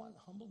what, I want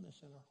humbleness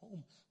in our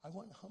home. I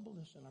want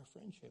humbleness in our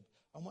friendship.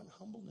 I want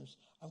humbleness.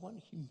 I want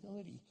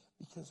humility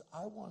because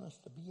I want us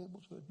to be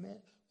able to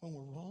admit when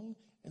we're wrong,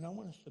 and I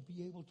want us to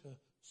be able to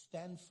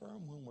stand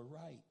firm when we're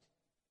right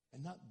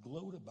and not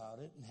gloat about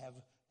it and have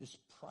this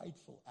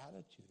prideful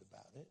attitude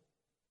about it,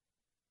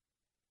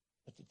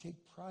 but to take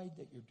pride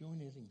that you're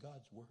doing it in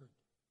God's word.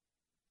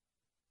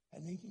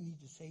 And then you need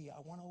to say,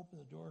 I want to open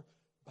the door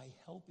by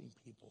helping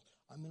people.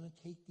 I'm going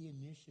to take the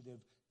initiative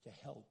to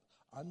help.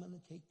 I'm going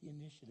to take the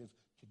initiative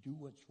to do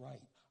what's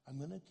right. I'm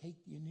going to take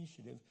the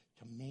initiative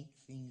to make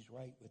things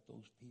right with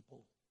those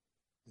people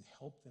and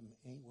help them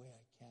any way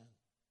I can.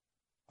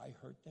 I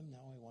hurt them,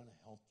 now I want to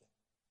help them.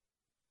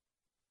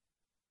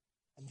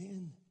 And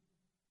then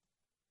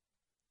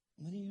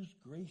I'm going to use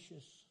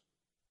gracious,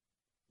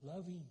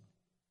 loving,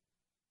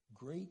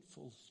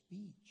 grateful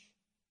speech.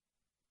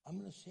 I'm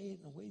going to say it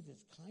in a way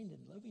that's kind and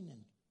loving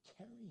and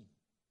caring.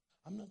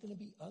 I'm not going to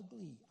be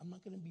ugly. I'm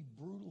not going to be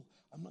brutal.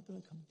 I'm not going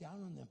to come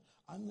down on them.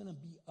 I'm going to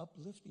be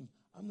uplifting.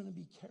 I'm going to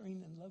be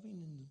caring and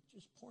loving and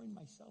just pouring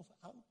myself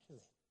out to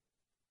them.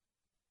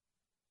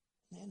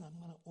 Then I'm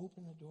going to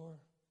open the door,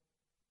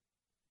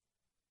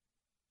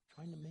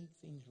 trying to make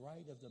things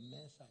right of the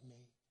mess I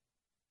made.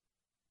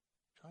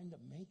 Trying to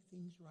make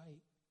things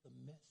right, the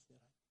mess that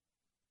I made.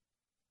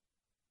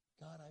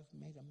 God, I've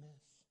made a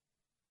mess.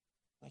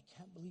 I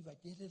can't believe I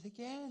did it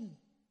again.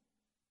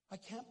 I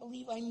can't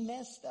believe I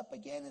messed up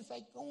again. It's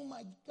like, oh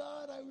my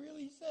God, I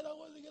really said I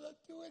wasn't going to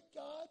do it,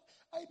 God.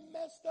 I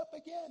messed up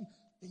again.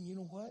 Then you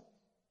know what?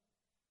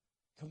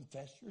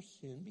 Confess your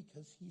sin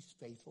because he's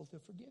faithful to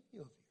forgive you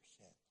of your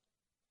sin.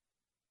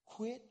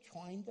 Quit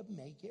trying to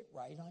make it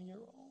right on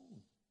your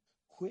own.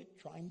 Quit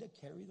trying to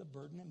carry the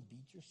burden and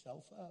beat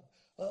yourself up.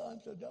 Oh, I'm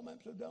so dumb.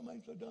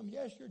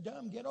 Yes, you're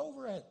dumb. Get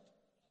over it.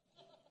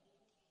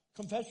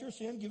 Confess your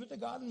sin, give it to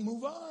God, and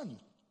move on.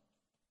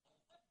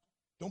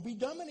 Don't be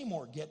dumb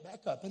anymore. Get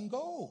back up and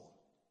go.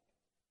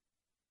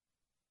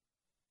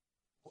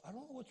 Well, I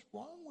don't know what's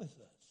wrong with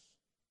us.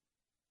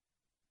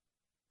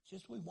 It's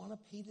just we want to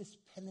pay this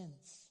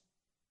penance.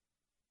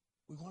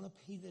 We want to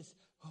pay this,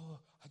 oh,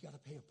 I got to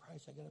pay a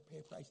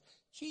price.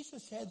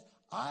 Jesus said,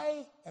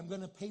 I am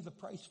going to pay the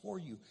price for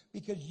you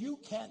because you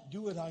can't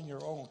do it on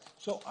your own.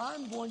 So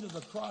I'm going to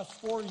the cross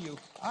for you.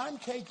 I'm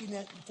taking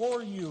it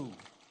for you.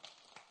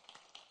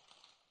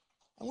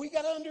 And we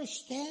got to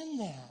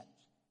understand that.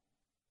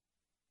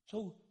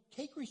 So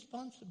take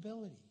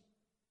responsibility.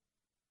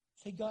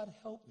 Say, God,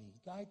 help me,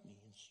 guide me,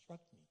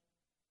 instruct me.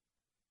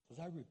 Because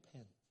I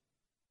repent.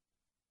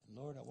 And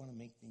Lord, I want to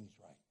make things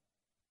right.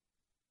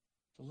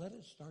 So let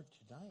it start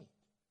tonight.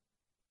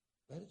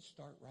 Let it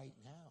start right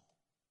now.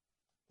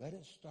 Let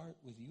it start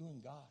with you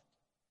and God.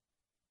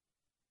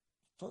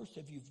 First,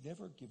 if you've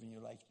never given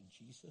your life to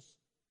Jesus,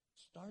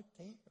 start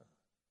there.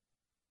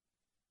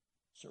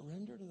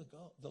 Surrender to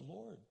the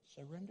Lord.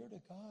 Surrender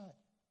to God.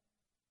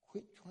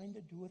 Quit trying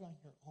to do it on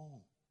your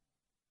own.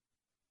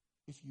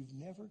 If you've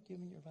never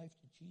given your life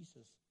to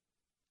Jesus,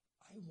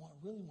 I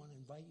really want to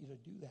invite you to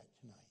do that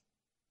tonight.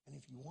 And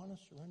if you want to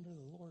surrender to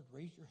the Lord,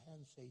 raise your hand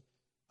and say,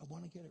 I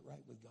want to get it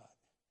right with God.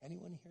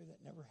 Anyone here that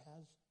never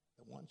has,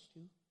 that wants to?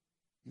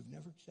 You've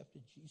never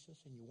accepted Jesus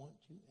and you want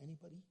to?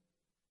 Anybody?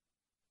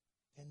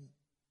 Then,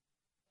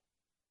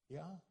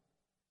 yeah?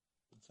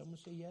 Did someone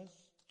say yes?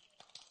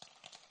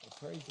 Well,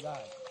 praise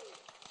God.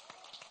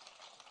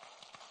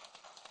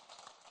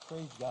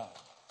 Praise God.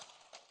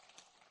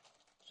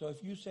 So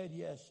if you said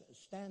yes,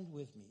 stand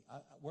with me.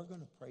 We're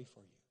going to pray for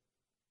you.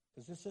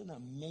 Because this is an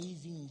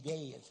amazing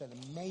day. It's an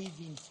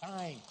amazing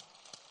time.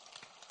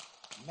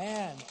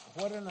 Man,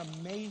 what an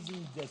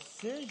amazing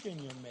decision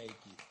you're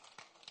making.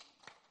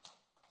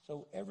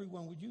 So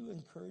everyone, would you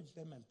encourage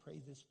them and pray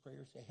this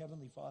prayer? Say,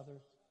 Heavenly Father,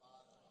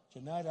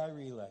 tonight I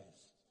realize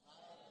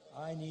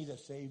I need a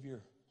Savior.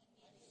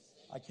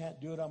 I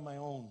can't do it on my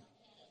own.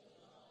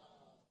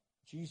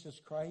 Jesus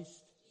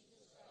Christ,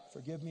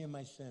 forgive me of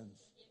my sins.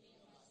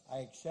 I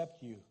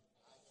accept you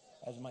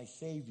as my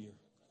Savior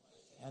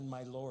and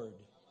my Lord.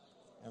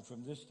 And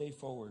from this day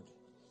forward,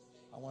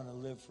 I want to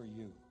live for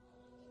you.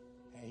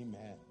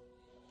 Amen.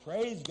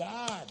 Praise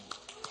God.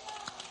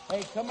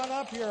 Hey, come on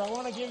up here. I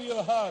want to give you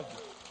a hug.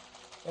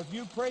 If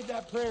you prayed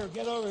that prayer,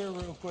 get over here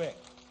real quick.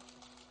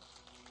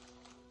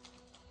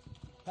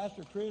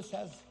 Pastor Chris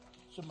has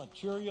some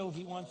material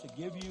he wants to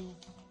give you.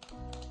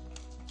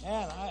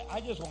 Man,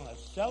 I just want to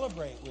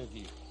celebrate with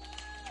you.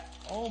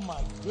 Oh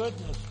my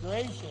goodness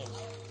gracious.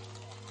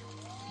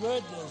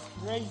 Goodness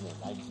gracious.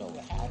 I'm so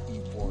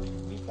happy for you,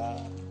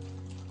 Mika.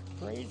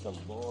 Praise the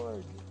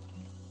Lord.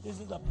 This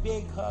is a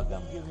big hug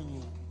I'm giving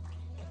you.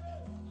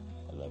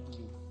 I love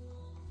you.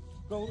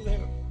 Go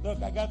there.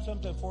 Look, I got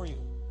something for you.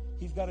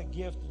 He's got a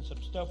gift and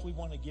some stuff we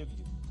want to give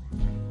you.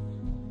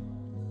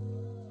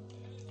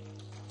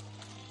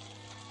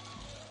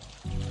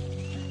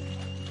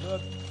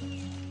 Look,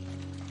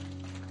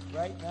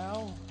 right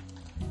now,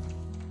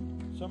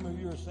 some of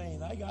you are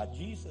saying, I got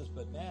Jesus,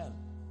 but man,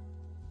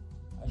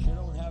 I sure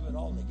don't have it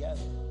all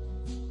together.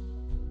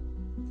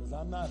 Because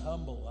I'm not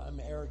humble. I'm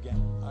arrogant.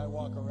 I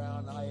walk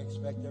around, I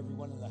expect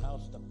everyone in the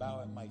house to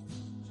bow at my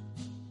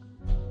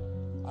feet.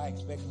 I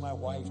expect my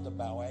wife to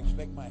bow. I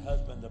expect my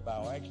husband to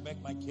bow. I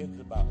expect my kids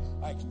to bow.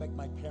 I expect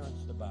my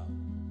parents to bow.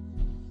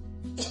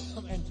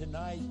 And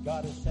tonight,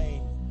 God is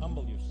saying,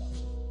 humble yourself.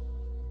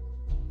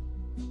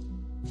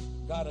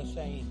 God is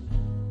saying,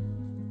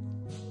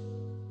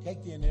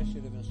 take the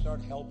initiative and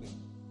start helping.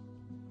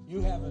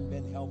 You haven't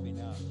been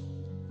helping out.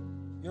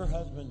 Your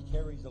husband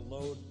carries a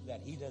load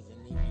that he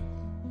doesn't need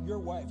you. Your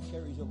wife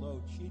carries a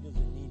load she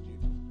doesn't need you.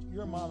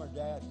 Your mom or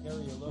dad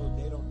carry a load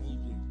they don't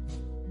need you.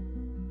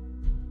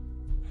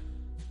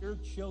 Your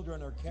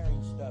children are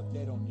carrying stuff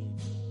they don't need.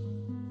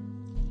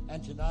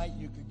 And tonight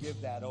you could give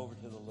that over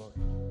to the Lord.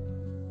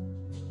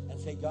 And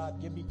say,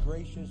 God, give me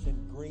gracious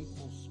and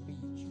grateful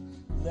speech.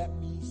 Let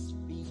me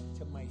speak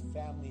to my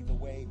family the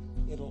way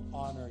it'll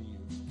honor you.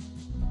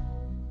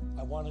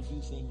 I want to do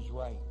things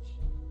right.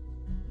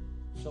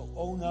 So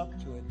own up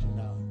to it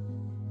tonight.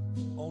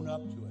 Own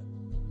up to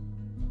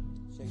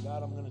it. Say,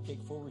 God, I'm going to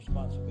take full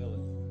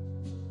responsibility.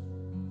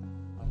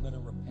 I'm going to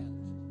repent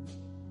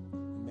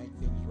and make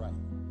things right.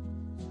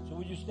 So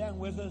would you stand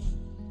with us?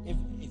 If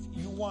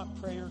you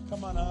want prayer,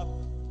 come on up.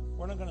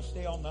 We're not going to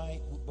stay all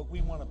night, but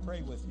we want to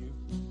pray with you.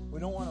 We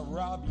don't want to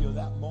rob you of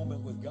that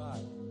moment with God.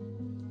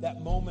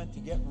 That moment to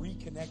get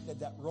reconnected,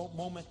 that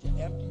moment to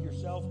empty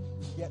yourself,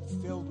 get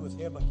filled with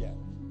Him again.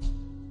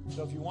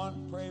 So if you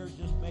want prayer,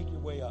 just make your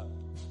way up.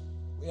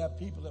 We have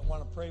people that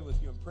want to pray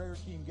with you. And prayer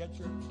team,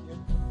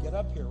 get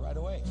up here right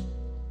away.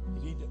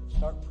 You need to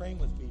start praying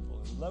with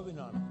people and loving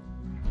on them,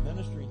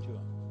 ministering to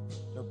them.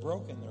 They're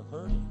broken. They're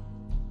hurting.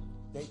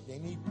 They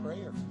need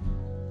prayer.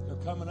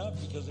 They're coming up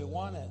because they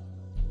want it.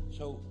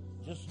 So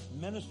just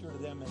minister to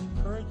them and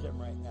encourage them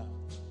right now.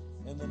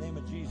 In the name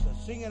of Jesus.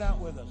 Sing it out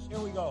with us. Here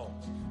we go.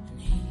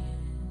 He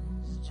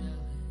is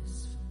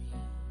jealous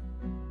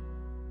for me.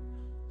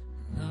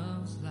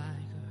 Love's like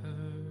a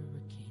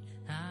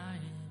hurricane. I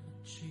am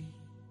a tree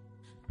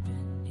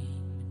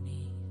bending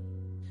beneath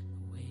the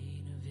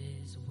weight of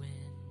His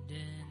wind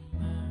and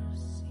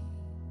mercy.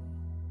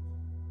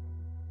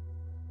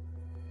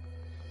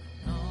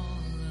 And all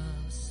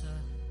of a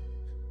sudden,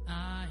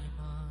 I am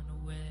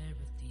unaware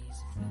of these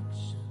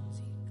afflictions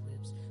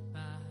eclipsed by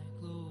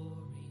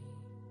glory.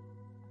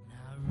 And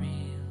I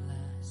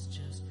realize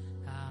just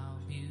how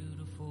beautiful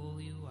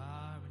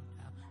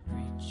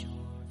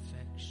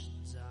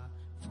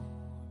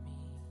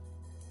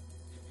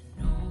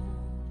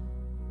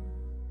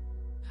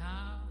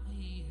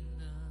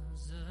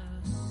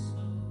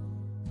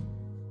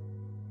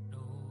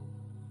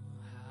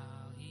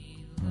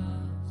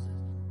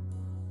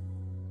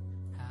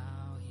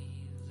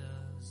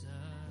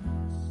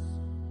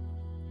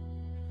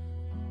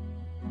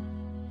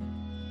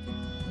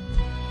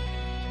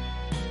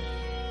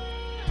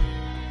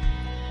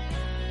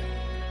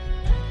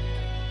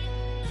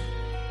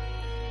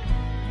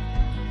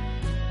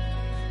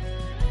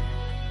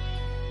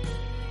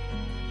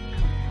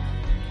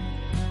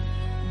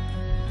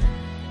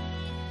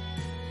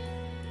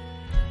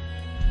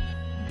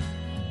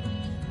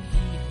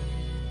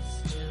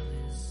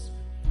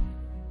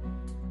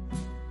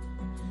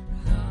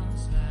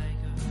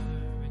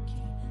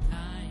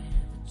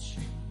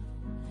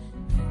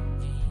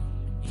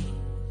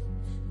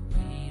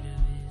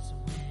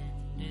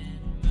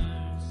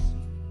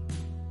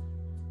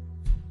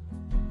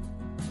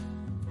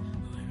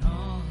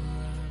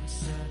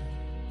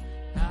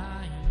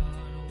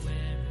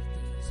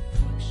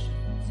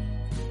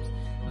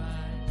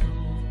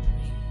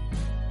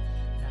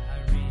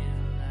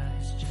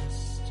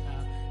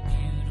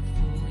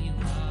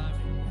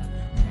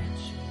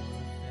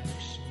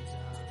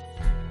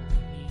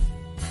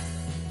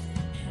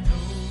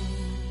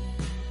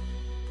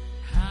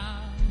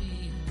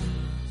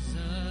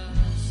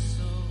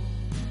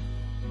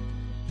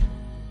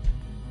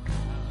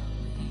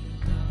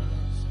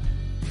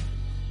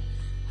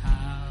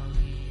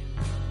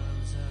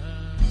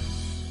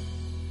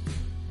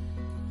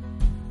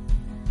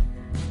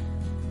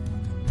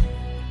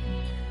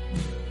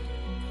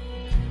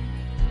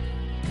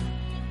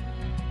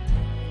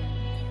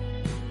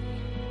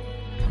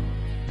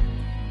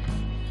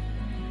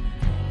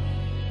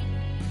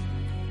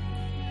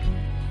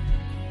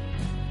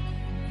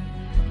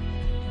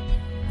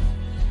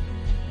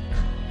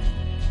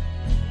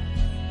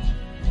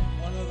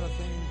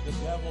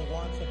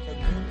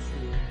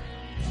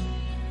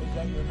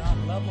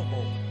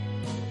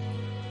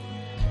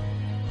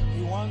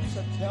wants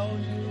to tell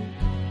you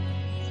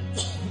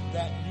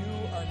that you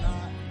are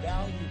not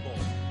valuable.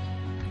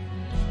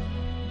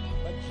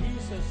 But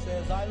Jesus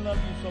says, I love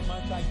you so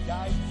much, I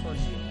died for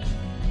you.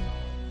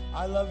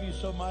 I love you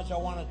so much, I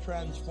want to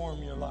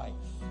transform your life.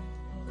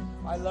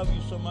 I love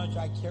you so much,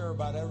 I care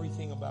about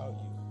everything about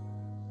you.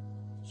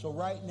 So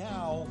right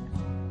now,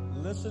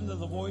 listen to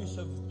the voice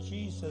of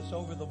Jesus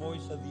over the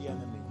voice of the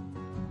enemy.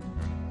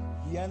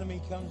 The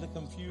enemy comes to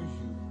confuse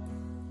you.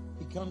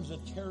 He comes to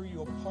tear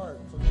you apart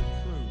from the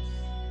truth.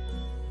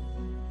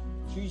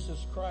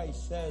 Jesus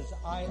Christ says,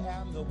 I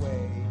am the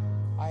way,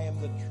 I am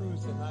the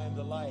truth, and I am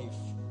the life.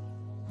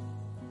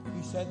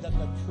 He said that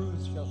the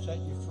truth shall set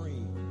you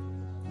free.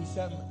 He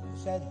said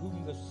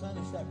whom the Son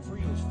has set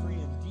free is free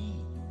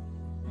indeed.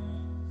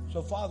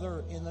 So,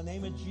 Father, in the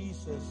name of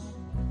Jesus,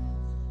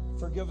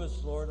 forgive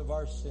us, Lord, of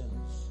our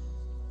sins.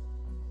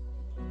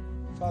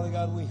 Father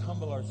God, we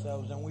humble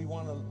ourselves and we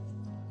want to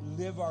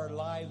live our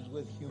lives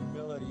with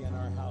humility in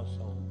our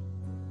household.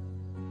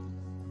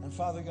 And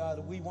Father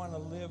God, we want to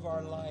live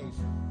our life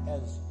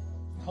as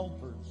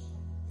helpers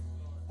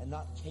and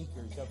not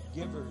takers, of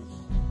givers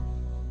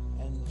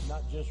and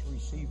not just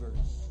receivers.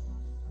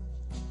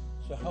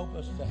 So help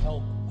us to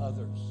help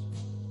others.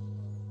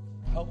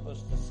 Help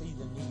us to see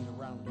the need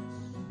around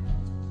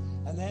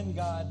us. And then,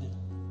 God,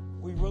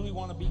 we really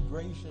want to be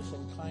gracious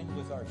and kind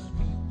with our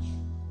speech.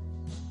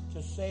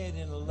 To say it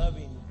in a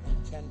loving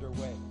and tender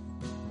way.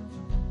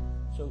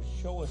 So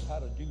show us how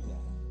to do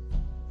that.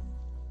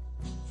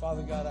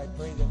 Father God, I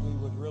pray that we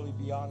would really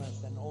be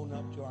honest and own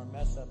up to our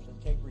mess-ups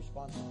and take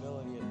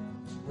responsibility and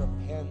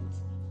repent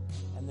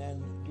and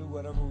then do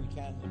whatever we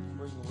can to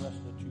bring a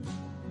restitution.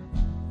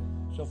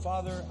 So,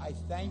 Father, I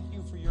thank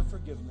you for your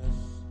forgiveness.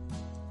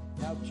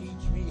 Now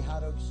teach me how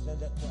to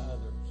extend it to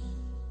others.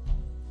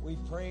 We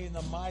pray in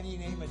the mighty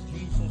name of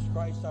Jesus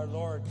Christ our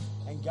Lord.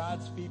 And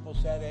God's people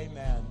said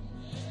amen.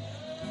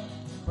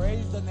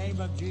 Praise the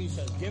name of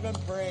Jesus. Give him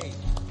praise.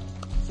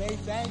 Say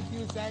thank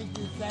you, thank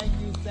you, thank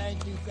you,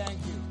 thank you, thank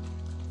you.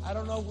 I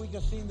don't know if we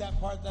can sing that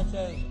part that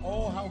says,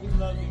 oh, how he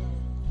loves you.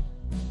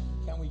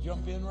 Can we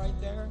jump in right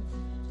there?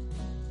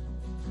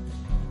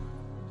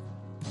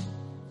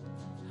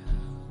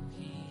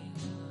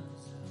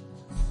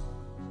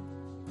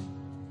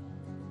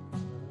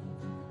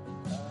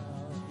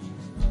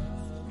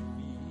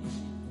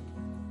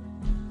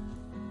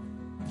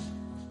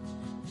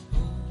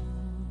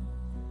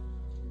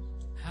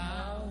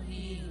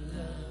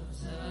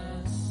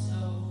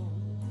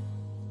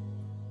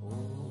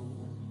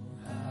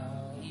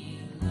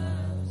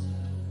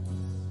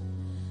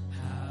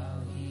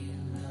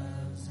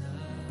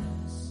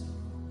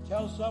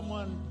 Tell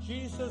someone,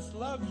 Jesus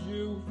loves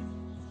you.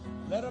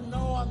 Let him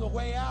know on the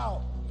way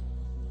out.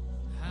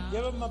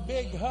 Give him a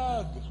big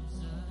hug.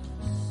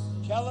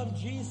 Tell him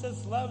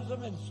Jesus loves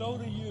him and so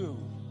do you.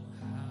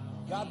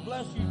 God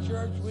bless you,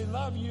 church. We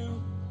love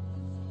you.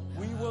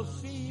 We will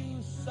see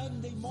you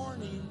Sunday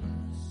morning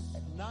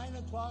at 9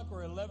 o'clock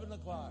or 11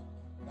 o'clock.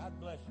 God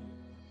bless you.